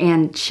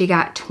 and she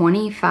got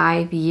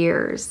 25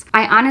 years.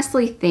 I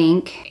honestly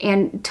think,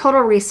 and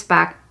total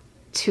respect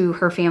to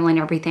her family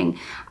and everything,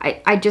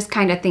 I just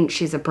kind of think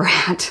she's a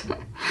brat.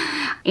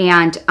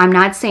 And I'm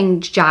not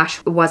saying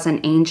Josh was an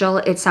angel.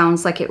 It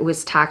sounds like it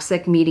was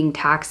toxic meeting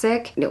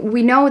toxic.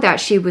 We know that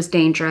she was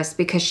dangerous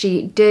because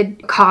she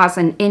did cause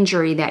an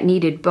injury that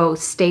needed both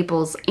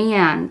staples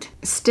and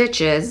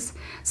stitches.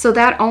 So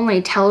that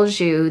only tells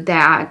you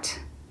that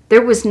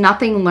there was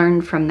nothing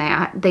learned from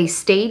that. They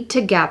stayed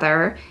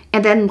together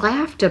and then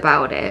laughed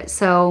about it.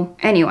 So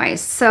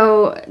anyways,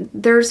 so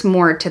there's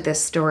more to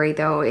this story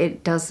though.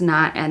 It does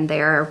not end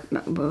there.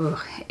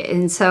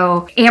 And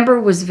so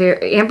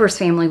Amber's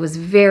family was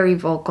very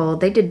vocal.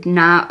 They did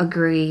not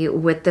agree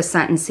with the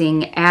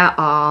sentencing at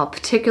all.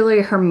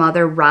 Particularly her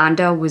mother,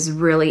 Rhonda, was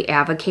really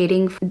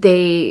advocating.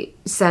 They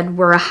said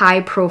we're a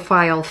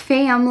high-profile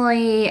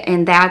family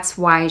and that's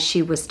why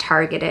she was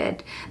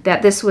targeted.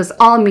 That this was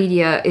all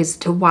media as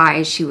to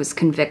why she was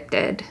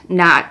convicted,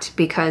 not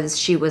because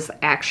she was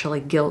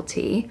actually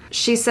guilty.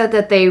 She said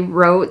that they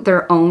wrote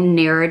their own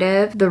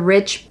narrative. The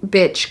rich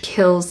bitch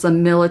kills the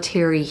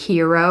military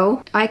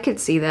hero. I could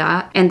see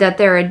that. And that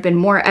there had been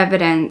more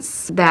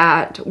evidence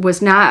that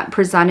was not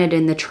presented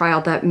in the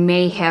trial that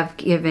may have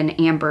given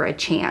Amber a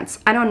chance.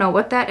 I don't know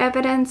what that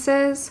evidence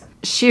is.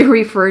 She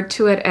referred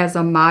to it as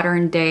a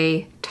modern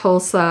day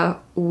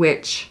Tulsa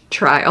witch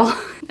trial.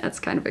 That's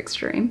kind of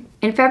extreme.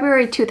 In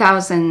February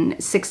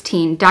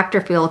 2016, Dr.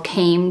 Phil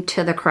came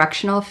to the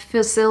correctional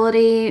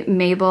facility,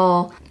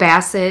 Mabel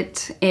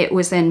Bassett. It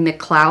was in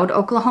McLeod,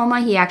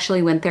 Oklahoma. He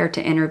actually went there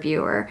to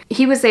interview her.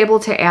 He was able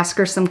to ask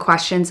her some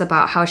questions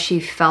about how she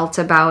felt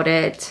about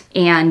it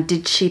and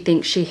did she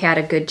think she had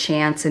a good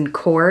chance in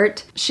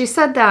court. She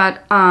said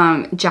that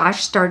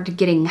Josh started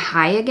getting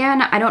high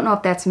again. I don't know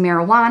if that's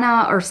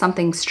marijuana or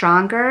something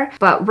stronger,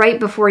 but right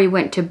before he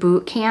went to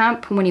boot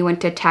camp, when he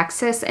went to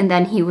Texas, and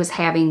then he was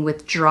having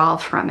withdrawal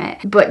from it.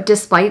 But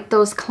despite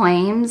those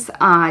claims,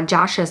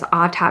 Josh's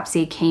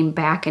autopsy came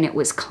back and it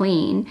was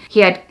clean. He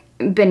had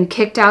been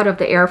kicked out of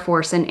the Air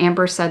Force, and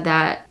Amber said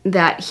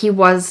that he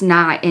was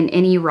not in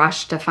any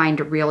rush to find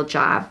a real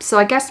job. So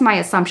I guess my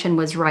assumption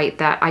was right,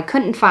 that I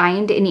couldn't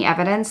find any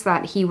evidence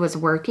that he was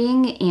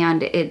working,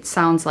 and it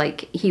sounds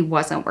like he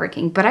wasn't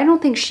working. But I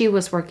don't think she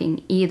was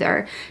working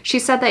either. She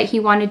said that he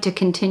wanted to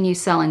continue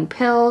selling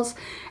pills,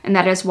 and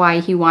that is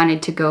why he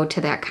wanted to go to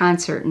that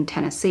concert in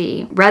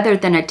Tennessee rather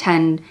than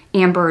attend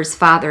Amber's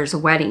father's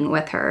wedding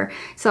with her.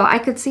 So I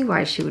could see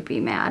why she would be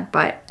mad,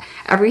 but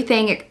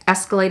everything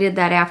escalated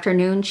that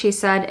afternoon, she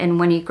said, and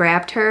when he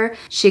grabbed her,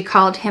 she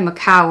called him a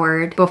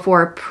coward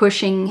before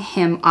pushing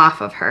him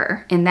off of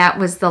her. And that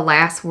was the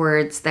last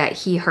words that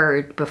he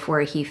heard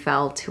before he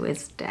fell to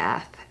his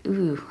death.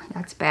 Ooh,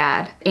 that's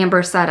bad.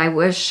 Amber said, I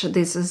wish,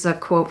 this is a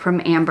quote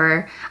from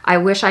Amber, I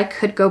wish I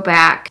could go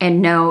back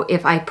and know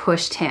if I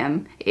pushed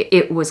him,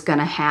 it was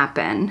gonna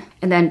happen.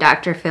 And then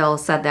Dr. Phil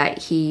said that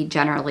he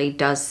generally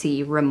does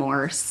see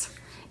remorse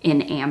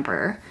in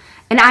Amber.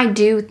 And I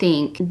do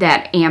think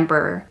that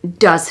Amber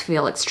does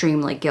feel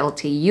extremely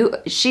guilty.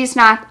 She's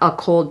not a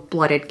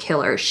cold-blooded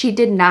killer. She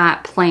did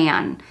not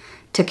plan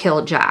to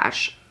kill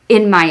Josh,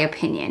 in my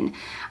opinion.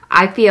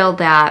 I feel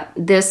that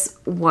this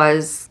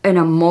was an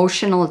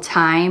emotional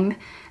time,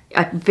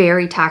 a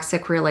very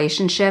toxic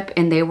relationship,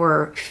 and they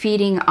were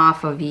feeding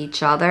off of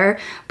each other.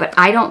 But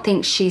I don't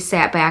think she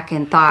sat back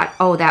and thought,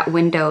 oh, that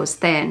window's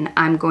thin,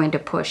 I'm going to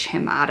push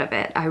him out of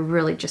it. I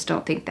really just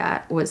don't think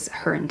that was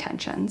her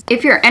intentions.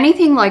 If you're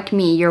anything like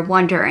me, you're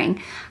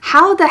wondering,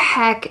 how the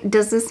heck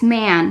does this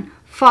man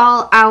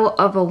fall out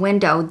of a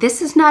window?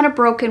 This is not a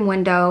broken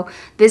window.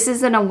 This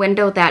isn't a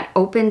window that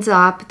opens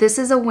up. This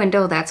is a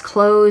window that's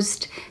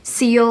closed,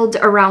 sealed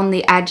around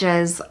the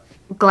edges,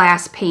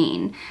 glass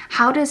pane.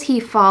 How does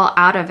he fall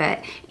out of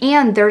it?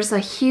 And there's a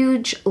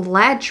huge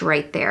ledge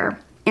right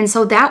there. And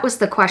so that was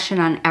the question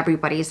on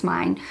everybody's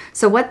mind.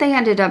 So what they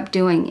ended up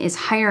doing is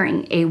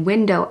hiring a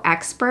window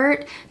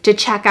expert to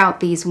check out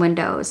these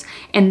windows.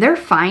 And their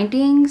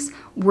findings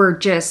were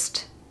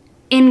just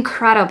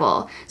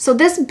incredible. So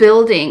this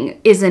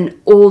building is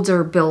an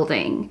older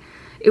building.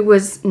 It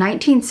was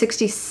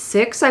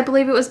 1966, I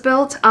believe it was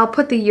built. I'll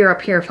put the year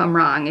up here if I'm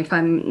wrong, if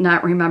I'm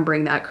not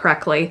remembering that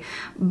correctly.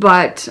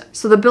 But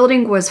so the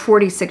building was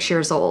 46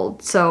 years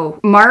old. So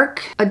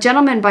a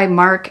gentleman by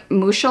Mark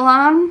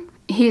Mouchelon,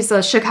 he's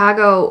a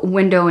Chicago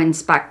window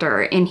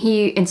inspector, and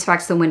he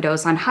inspects the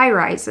windows on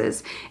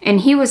high-rises.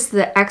 And he was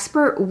the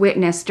expert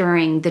witness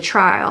during the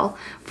trial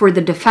for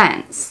the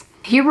defense.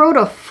 He wrote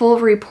a full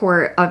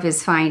report of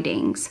his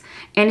findings,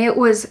 and it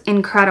was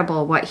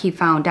incredible what he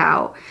found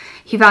out.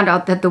 He found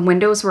out that the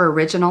windows were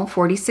original,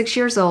 46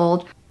 years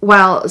old.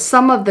 While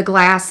some of the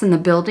glass in the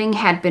building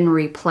had been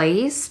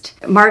replaced,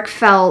 Mark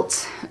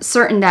felt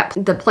certain that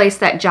the place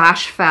that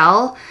Josh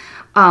fell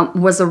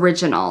was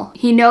original.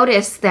 He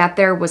noticed that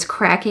there was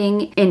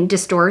cracking and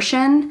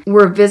distortion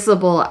were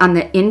visible on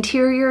the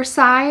interior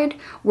side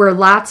where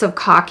lots of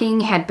caulking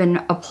had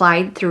been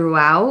applied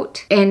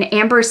throughout. And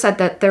Amber said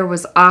that there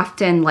was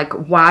often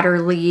like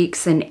water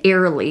leaks and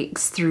air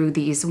leaks through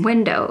these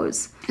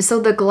windows. So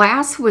the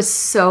glass was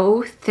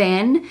so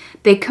thin,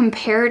 they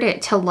compared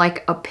it to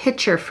like a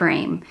picture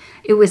frame.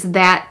 It was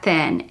that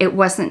thin. It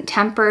wasn't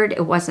tempered.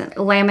 It wasn't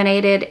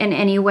laminated in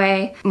any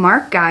way.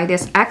 Mark Guy,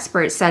 this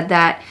expert, said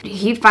that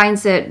he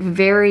finds it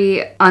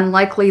very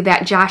unlikely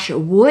that Josh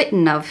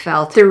wouldn't have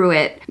fell through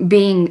it,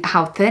 being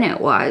how thin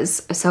it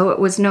was. So it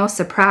was no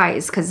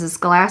surprise because this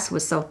glass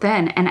was so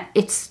thin. And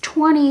it's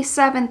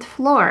 27th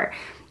floor.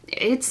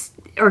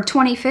 Or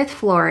 25th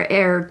floor,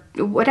 or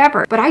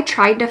whatever. But I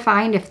tried to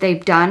find if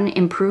they've done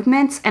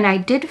improvements, and I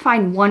did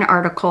find one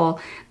article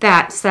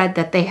that said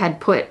that they had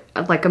put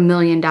like $1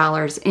 million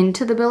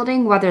into the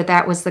building, whether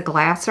that was the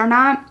glass or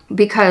not,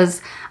 because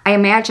I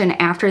imagine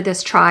after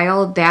this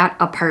trial that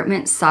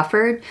apartment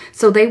suffered,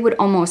 so they would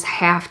almost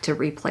have to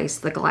replace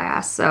the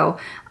glass. So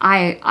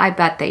I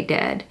bet they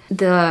did.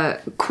 The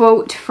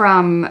quote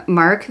from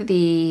Mark,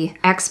 the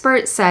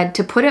expert, said,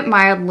 to put it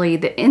mildly,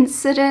 the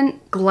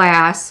incident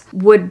glass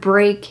would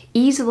break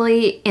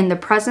easily in the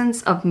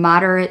presence of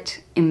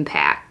moderate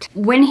impact.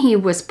 When he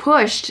was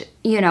pushed,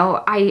 you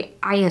know, I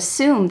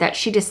assumed that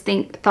she just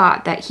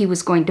thought that he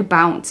was going to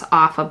bounce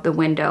off of the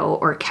window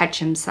or catch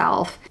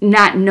himself,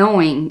 not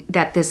knowing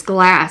that this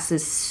glass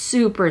is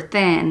super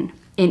thin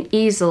and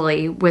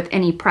easily with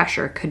any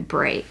pressure could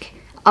break.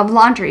 A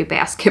laundry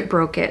basket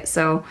broke it.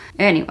 So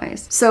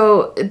anyways,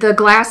 so the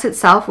glass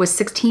itself was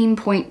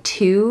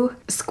 16.2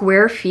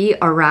 square feet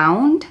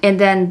around, and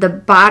then the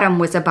bottom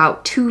was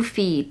about 2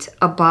 feet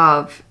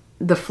above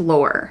the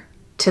floor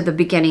to the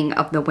beginning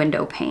of the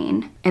window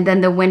pane. And then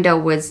the window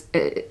was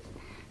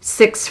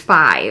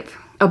 6'5"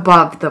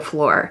 above the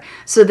floor.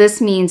 So this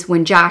means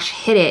when Josh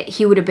hit it,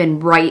 he would have been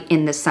right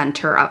in the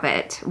center of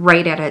it,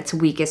 right at its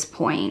weakest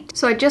point.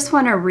 So I just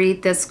want to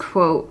read this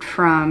quote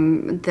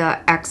from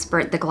the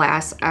expert, the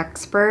glass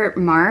expert,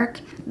 Mark.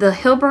 The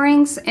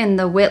Hilberlings and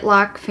the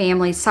Whitlock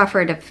family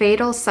suffered a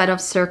fatal set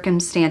of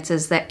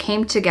circumstances that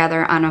came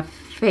together on a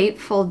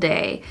fateful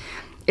day.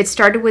 It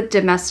started with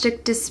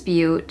domestic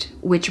dispute,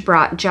 which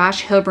brought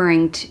Josh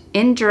Hilberling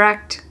in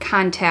direct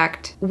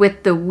contact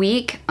with the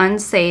weak,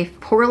 unsafe,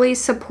 poorly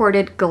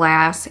supported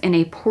glass in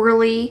a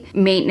poorly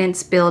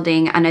maintenance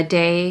building on a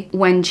day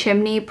when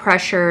chimney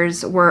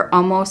pressures were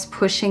almost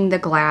pushing the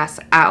glass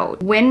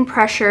out. Wind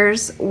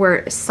pressures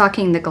were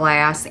sucking the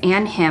glass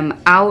and him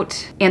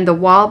out, and the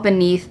wall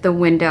beneath the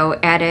window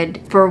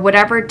added for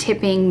whatever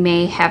tipping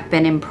may have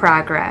been in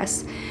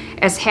progress.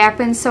 As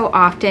happens so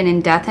often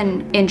in death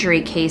and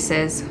injury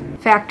cases,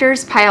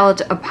 factors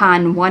piled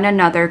upon one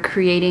another,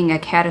 creating a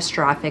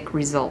catastrophic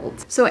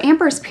result. So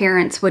Amber's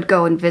parents would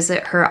go and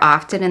visit her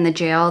often in the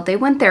jail. They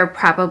went there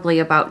probably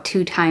about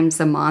 2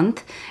 times a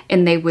month,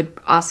 and they would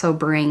also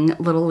bring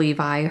little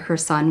Levi, her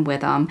son,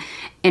 with them.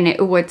 And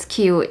what's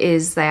cute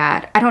is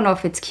that, I don't know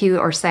if it's cute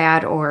or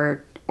sad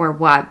or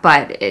what,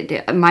 but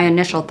my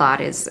initial thought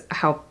is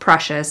how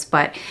precious,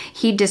 but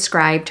he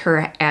described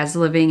her as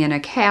living in a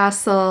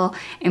castle,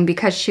 and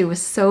because she was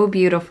so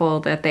beautiful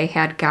that they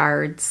had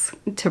guards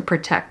to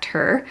protect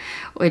her,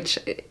 which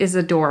is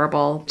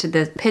adorable. To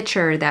the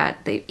picture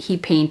that he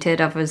painted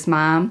of his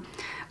mom,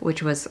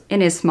 which was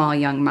in his small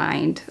young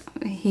mind,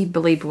 he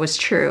believed was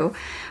true.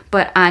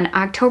 But on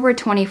October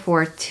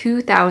 24th,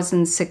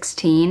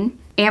 2016,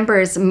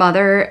 Amber's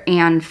mother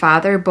and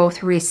father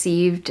both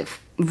received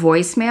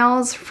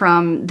voicemails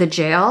from the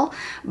jail,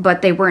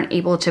 but they weren't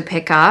able to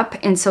pick up,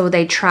 and so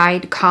they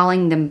tried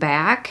calling them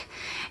back,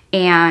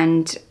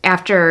 and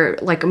after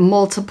like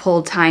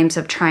multiple times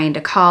of trying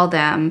to call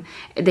them,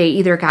 they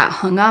either got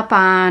hung up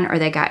on or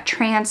they got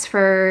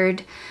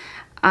transferred,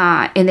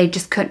 and they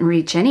just couldn't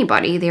reach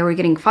anybody. They were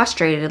getting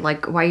frustrated,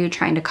 like, why are you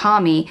trying to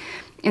call me?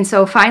 And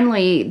so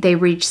finally they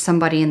reached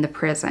somebody in the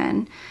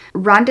prison.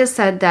 Rhonda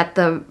said that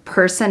the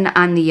person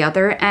on the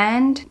other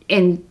end,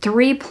 in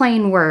 3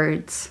 plain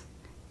words,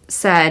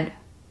 said,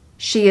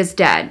 "She is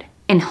dead,"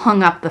 and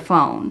hung up the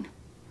phone.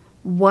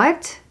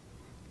 What?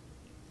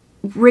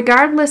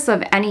 Regardless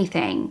of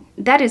anything,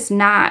 that is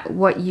not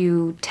what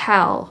you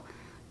tell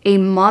a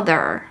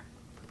mother.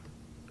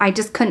 I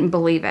just couldn't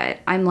believe it.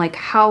 I'm like,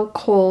 how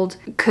cold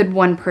could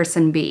one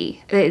person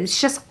be?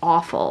 It's just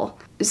awful.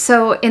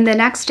 So in the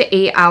next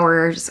 8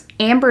 hours,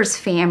 Amber's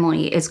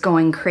family is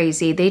going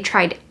crazy. They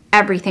tried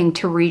everything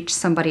to reach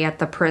somebody at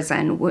the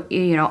prison,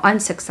 you know,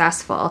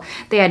 unsuccessful.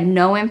 They had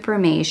no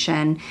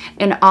information,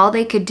 and all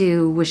they could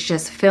do was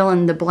just fill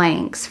in the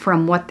blanks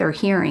from what they're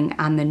hearing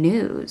on the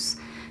news.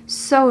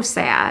 So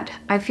sad.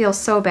 I feel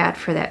so bad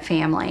for that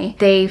family.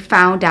 They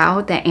found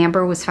out that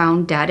Amber was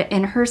found dead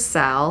in her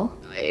cell.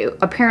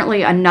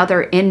 Apparently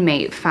another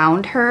inmate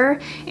found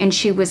her, and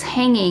she was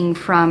hanging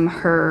from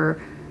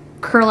her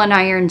curling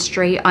iron,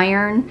 straight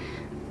iron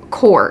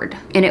cord,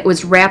 and it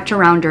was wrapped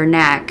around her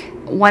neck.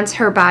 Once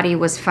her body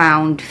was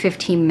found,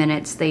 15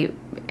 minutes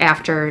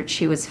after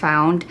she was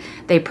found,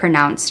 they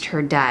pronounced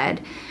her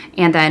dead.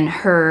 And then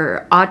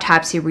her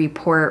autopsy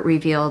report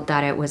revealed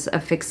that it was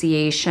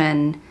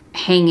asphyxiation,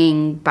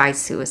 hanging by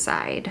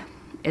suicide,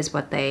 is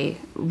what they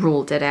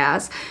ruled it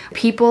as.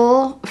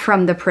 People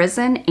from the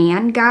prison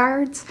and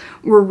guards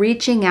were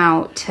reaching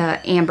out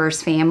to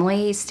Amber's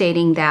family,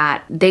 stating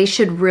that they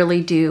should really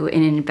do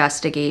an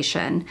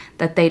investigation,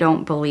 that they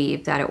don't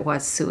believe that it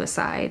was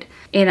suicide.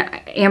 And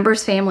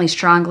Amber's family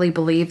strongly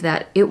believed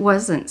that it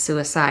wasn't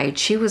suicide.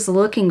 She was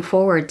looking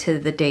forward to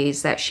the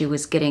days that she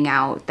was getting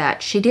out,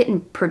 that she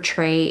didn't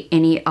portray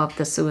any of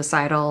the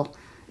suicidal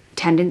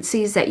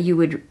tendencies that you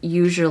would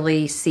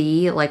usually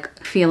see,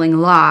 like feeling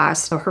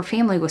lost. So her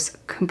family was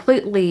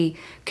completely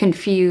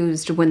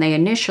confused when they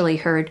initially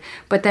heard,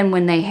 but then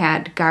when they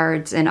had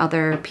guards and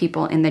other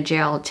people in the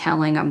jail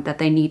telling them that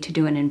they need to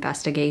do an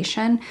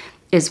investigation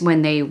is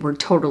when they were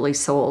totally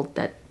sold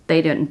that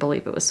they didn't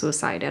believe it was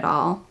suicide at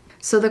all.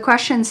 So the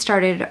questions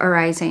started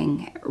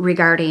arising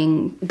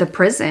regarding the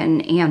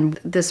prison and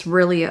this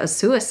really a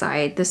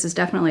suicide. This is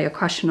definitely a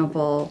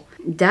questionable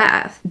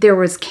death. There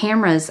was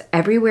cameras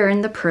everywhere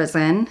in the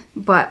prison,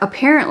 but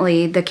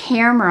apparently the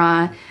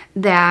camera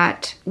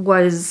that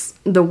was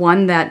the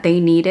one that they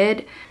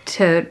needed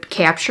to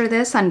capture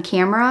this on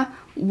camera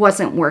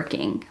wasn't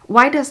working.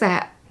 Why does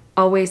that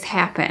always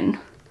happen?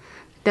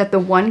 That the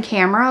one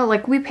camera,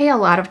 like we pay a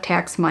lot of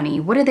tax money.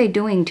 What are they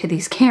doing to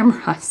these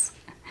cameras?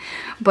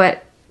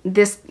 But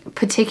this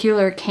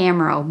particular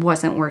camera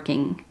wasn't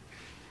working.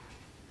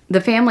 The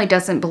family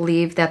doesn't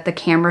believe that the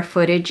camera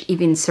footage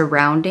even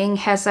surrounding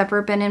has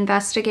ever been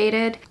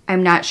investigated.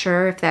 I'm not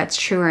sure if that's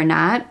true or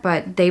not,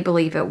 but they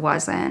believe it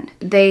wasn't.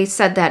 They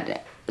said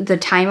that the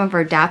time of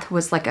her death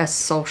was like a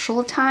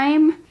social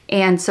time,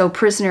 and so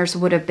prisoners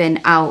would have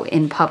been out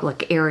in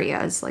public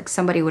areas. Like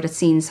somebody would have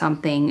seen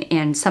something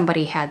and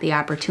somebody had the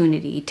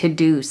opportunity to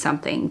do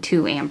something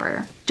to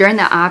Amber. During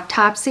the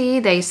autopsy,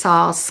 they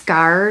saw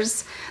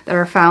scars that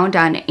are found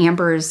on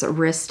Amber's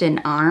wrist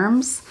and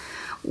arms,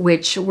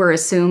 which were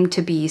assumed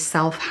to be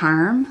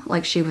self-harm,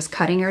 like she was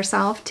cutting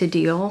herself to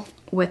deal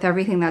with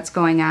everything that's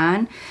going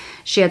on.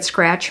 She had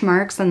scratch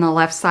marks on the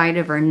left side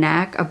of her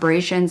neck,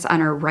 abrasions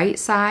on her right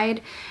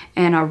side,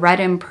 and a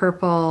red and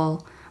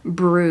purple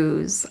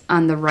bruise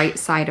on the right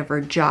side of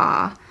her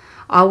jaw,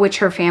 all which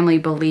her family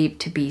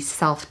believed to be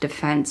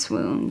self-defense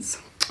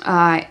wounds.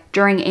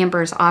 During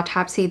Amber's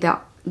autopsy,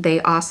 they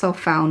also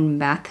found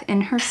meth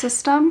in her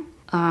system.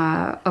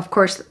 Of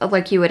course,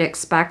 like you would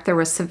expect, there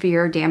was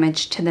severe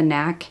damage to the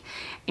neck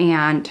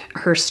and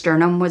her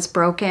sternum was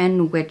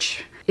broken,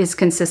 which is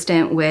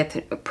consistent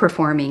with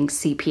performing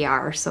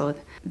CPR, so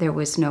there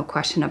was no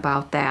question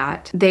about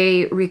that.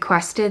 They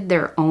requested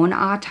their own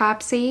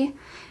autopsy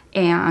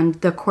and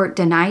the court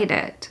denied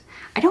it.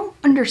 I don't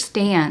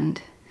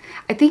understand.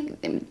 I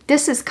think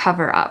this is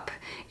cover up.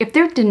 If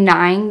they're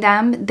denying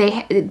them,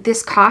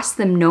 this costs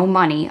them no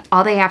money.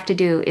 All they have to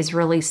do is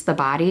release the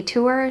body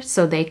to her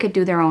so they could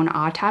do their own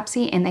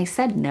autopsy, and they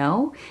said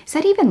no. Is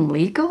that even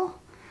legal?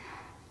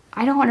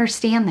 I don't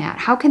understand that.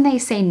 How can they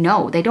say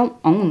no? They don't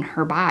own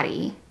her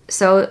body.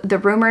 So the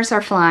rumors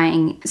are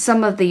flying.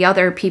 Some of the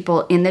other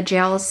people in the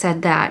jail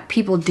said that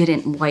people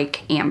didn't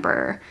like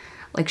Amber.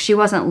 Like she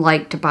wasn't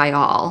liked by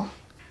all.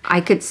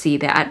 I could see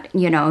that.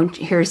 You know,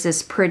 here's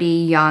this pretty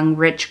young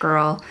rich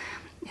girl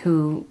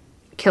who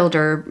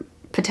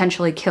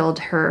potentially killed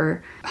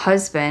her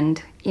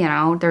husband. You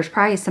know, there's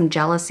probably some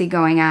jealousy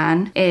going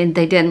on, and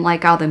they didn't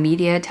like all the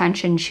media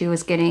attention she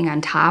was getting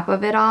on top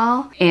of it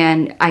all.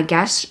 And I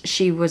guess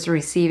she was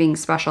receiving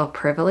special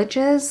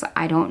privileges.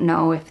 I don't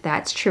know if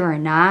that's true or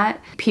not.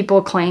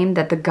 People claim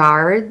that the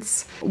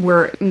guards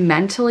were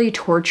mentally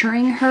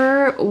torturing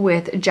her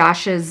with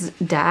Josh's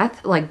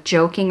death, like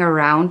joking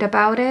around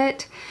about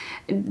it,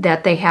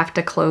 that they have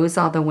to close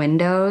all the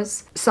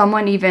windows.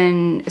 Someone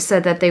even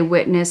said that they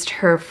witnessed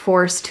her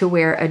forced to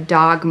wear a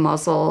dog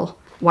muzzle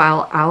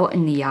while out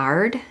in the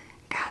yard.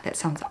 God, that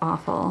sounds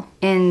awful.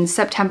 In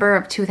September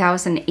of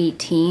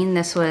 2018,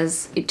 this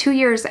was 2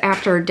 years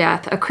after her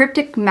death, a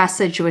cryptic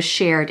message was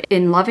shared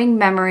in loving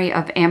memory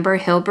of Amber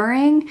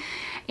Hilberling,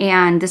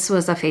 and this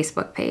was a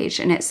Facebook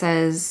page, and it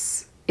says,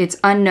 it's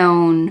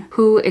unknown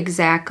who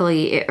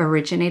exactly it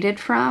originated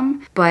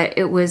from, but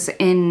it was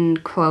in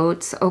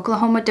quotes,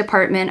 Oklahoma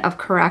Department of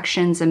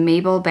Corrections and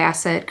Mabel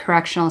Bassett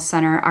Correctional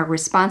Center are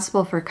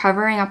responsible for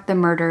covering up the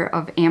murder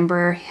of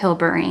Amber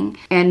Hilberling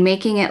and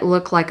making it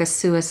look like a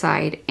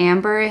suicide.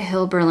 Amber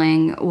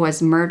Hilberling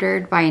was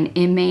murdered by an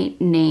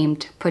inmate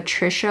named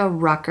Patricia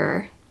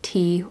Rucker.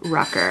 T.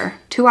 Rucker.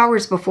 2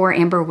 hours before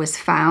Amber was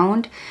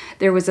found,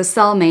 there was a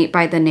cellmate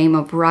by the name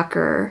of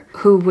Rucker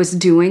who was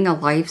doing a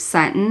life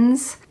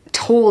sentence,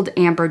 told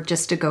Amber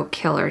just to go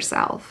kill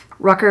herself.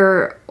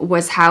 Rucker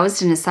was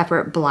housed in a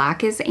separate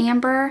block as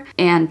Amber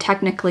and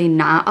technically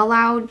not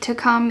allowed to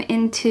come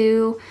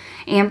into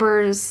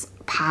Amber's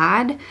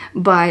pod,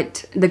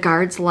 but the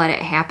guards let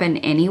it happen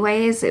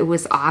anyways. It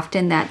was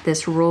often that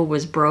this rule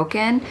was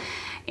broken.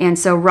 And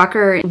so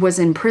Rucker was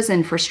in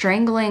prison for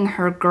strangling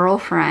her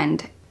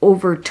girlfriend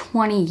over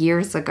 20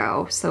 years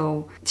ago.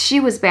 So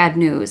she was bad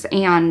news,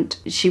 and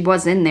she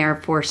was in there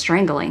for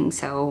strangling.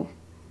 So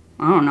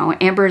I don't know.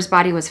 Amber's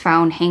body was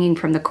found hanging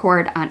from the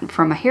cord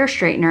from a hair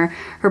straightener.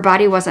 Her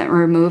body wasn't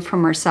removed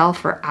from her cell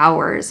for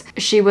hours.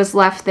 She was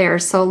left there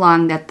so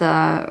long that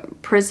the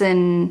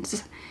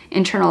prison's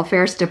Internal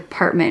Affairs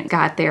Department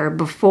got there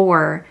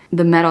before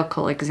the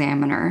medical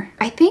examiner.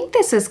 I think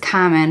this is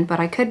common, but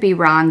I could be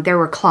wrong. There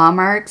were claw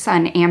marks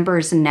on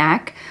Amber's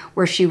neck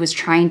where she was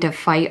trying to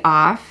fight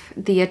off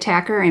the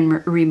attacker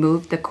and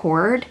remove the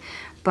cord.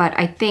 But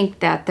I think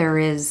that there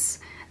is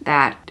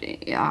that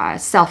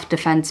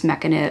self-defense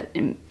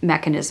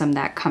mechanism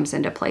that comes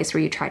into place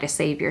where you try to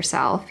save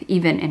yourself,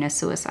 even in a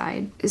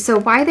suicide. So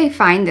why they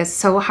find this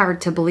so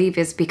hard to believe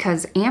is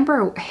because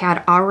Amber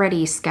had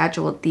already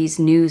scheduled these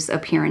news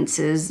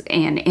appearances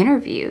and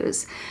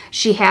interviews.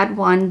 She had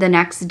one the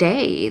next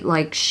day.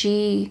 Like,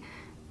 she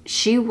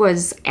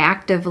was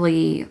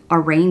actively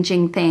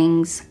arranging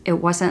things. It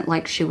wasn't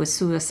like she was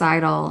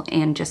suicidal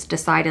and just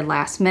decided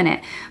last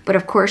minute. But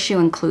of course you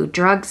include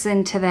drugs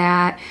into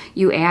that.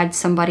 You add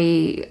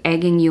somebody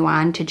egging you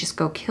on to just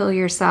go kill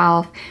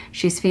yourself.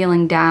 She's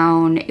feeling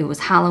down. It was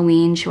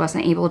Halloween. She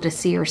wasn't able to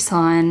see her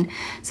son.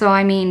 So,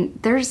 I mean,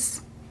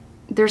 there's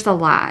a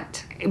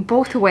lot.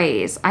 Both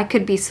ways. I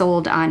could be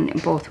sold on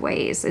both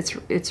ways.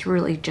 It's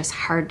really just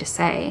hard to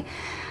say.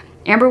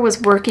 Amber was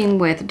working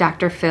with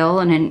Dr. Phil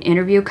in an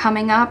interview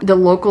coming up. The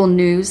local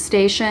news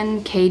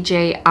station,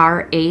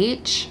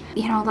 KJRH.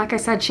 You know, like I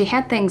said, she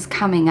had things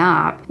coming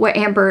up. What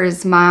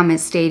Amber's mom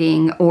is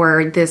stating,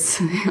 or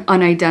this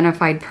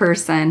unidentified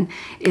person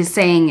is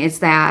saying, is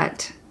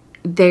that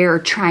they're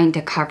trying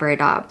to cover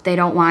it up. They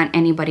don't want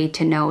anybody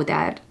to know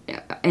that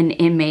an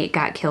inmate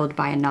got killed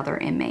by another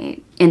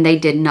inmate. And they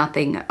did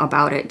nothing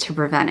about it to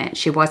prevent it.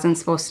 She wasn't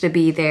supposed to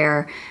be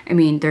there. I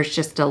mean, there's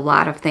just a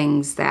lot of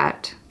things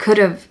that could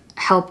have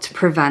helped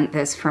prevent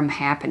this from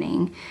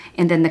happening.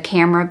 And then the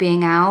camera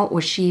being out,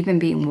 was she even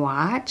being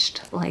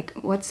watched? Like,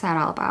 what's that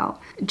all about?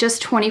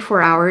 Just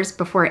 24 hours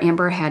before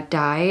Amber had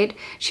died,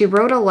 she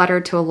wrote a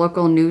letter to a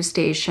local news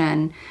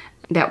station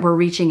that were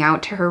reaching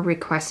out to her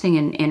requesting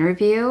an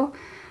interview.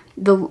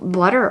 The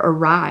letter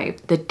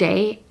arrived the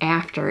day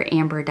after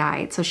Amber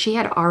died. So she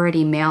had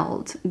already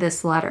mailed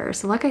this letter.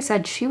 So like I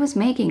said, she was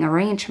making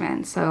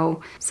arrangements.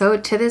 So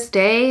to this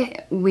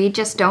day, we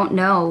just don't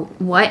know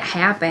what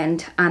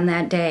happened on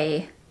that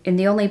day. And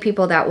the only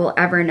people that will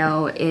ever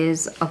know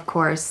is, of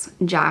course,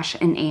 Josh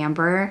and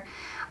Amber.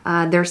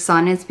 Their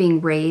son is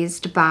being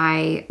raised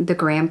by the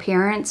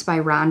grandparents, by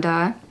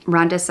Rhonda.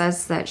 Rhonda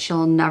says that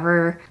she'll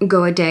never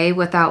go a day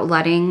without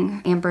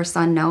letting Amber's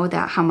son know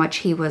that how much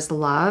he was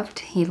loved.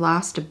 He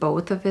lost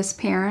both of his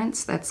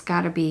parents. That's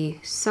got to be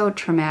so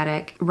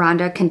traumatic.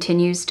 Rhonda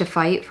continues to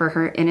fight for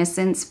her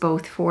innocence,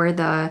 both for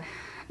the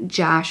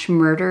Josh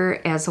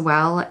murder as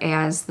well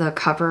as the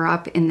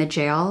cover-up in the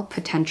jail,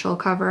 potential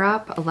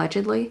cover-up,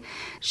 allegedly.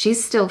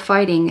 She's still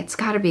fighting. It's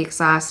got to be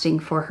exhausting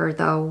for her,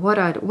 though.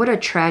 What a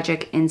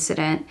tragic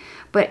incident.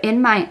 But in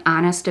my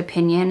honest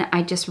opinion,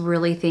 I just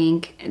really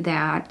think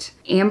that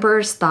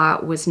Amber's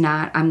thought was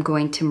not, I'm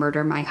going to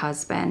murder my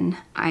husband.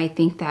 I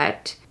think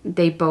that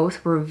they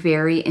both were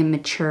very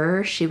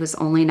immature. She was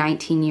only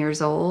 19 years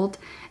old.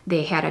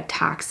 They had a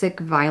toxic,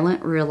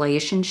 violent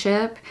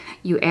relationship.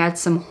 You add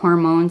some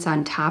hormones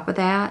on top of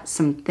that,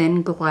 some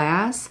thin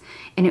glass,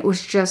 and it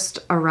was just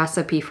a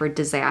recipe for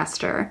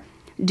disaster.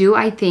 Do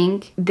I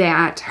think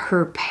that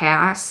her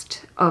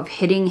past of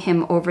hitting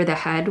him over the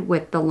head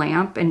with the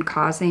lamp and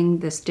causing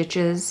the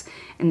stitches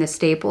and the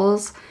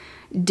staples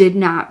did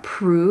not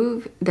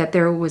prove that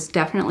there was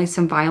definitely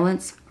some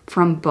violence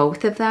from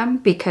both of them?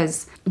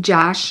 Because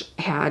Josh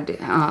had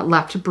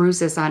left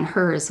bruises on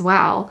her as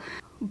well.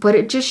 But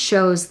it just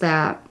shows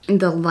that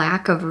the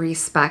lack of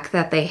respect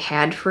that they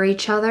had for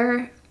each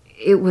other,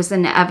 it was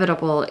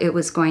inevitable. It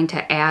was going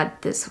to add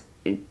this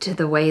to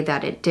the way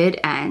that it did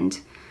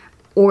end.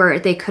 Or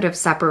they could have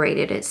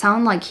separated. It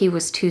sounded like he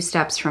was 2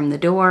 steps from the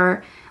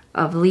door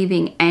of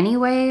leaving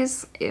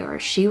anyways, or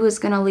she was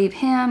going to leave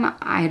him.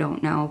 I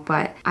don't know,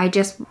 but I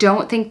just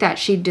don't think that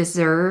she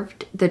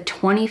deserved the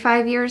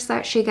 25 years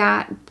that she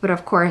got. But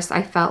of course,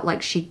 I felt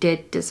like she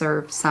did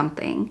deserve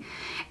something.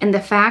 And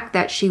the fact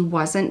that she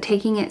wasn't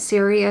taking it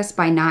serious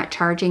by not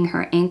charging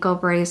her ankle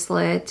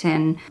bracelet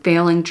and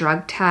failing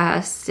drug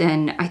tests,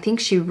 and I think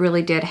she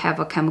really did have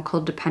a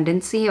chemical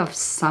dependency of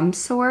some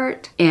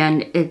sort.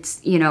 And it's,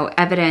 you know,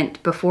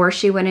 evident before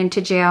she went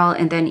into jail,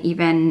 and then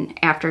even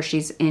after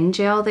she's in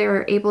jail, they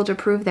were able to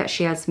prove that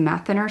she has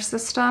meth in her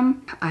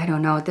system. I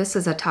don't know. This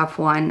is a tough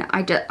one.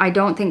 I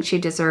don't think she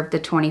deserved the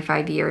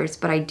 25 years,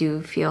 but I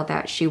do feel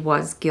that she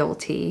was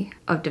guilty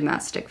of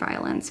domestic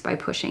violence by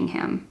pushing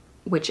him,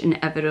 which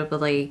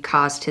inevitably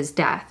caused his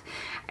death.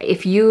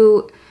 If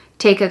you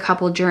take a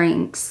couple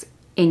drinks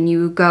and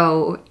you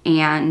go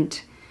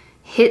and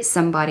hit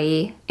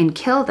somebody and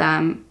kill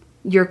them,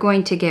 you're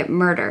going to get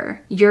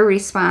murder. You're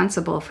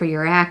responsible for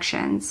your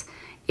actions.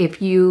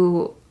 If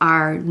you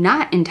are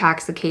not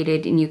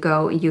intoxicated and you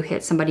go and you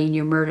hit somebody and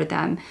you murder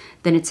them,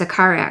 then it's a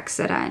car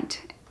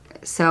accident.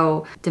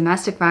 So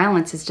domestic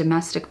violence is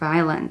domestic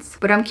violence.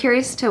 But I'm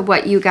curious to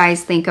what you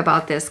guys think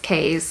about this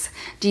case.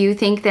 Do you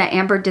think that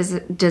Amber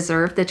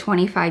deserved the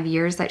 25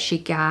 years that she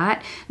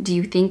got? Do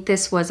you think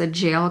this was a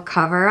jail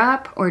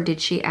cover-up, or did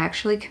she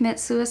actually commit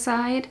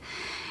suicide?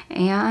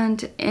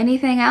 And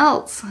anything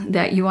else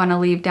that you want to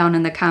leave down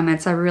in the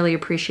comments. I really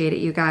appreciate it,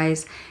 you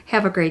guys.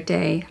 Have a great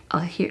day.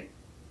 I'll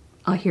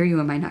hear you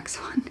in my next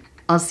one.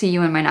 I'll see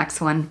you in my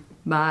next one.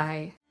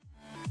 Bye.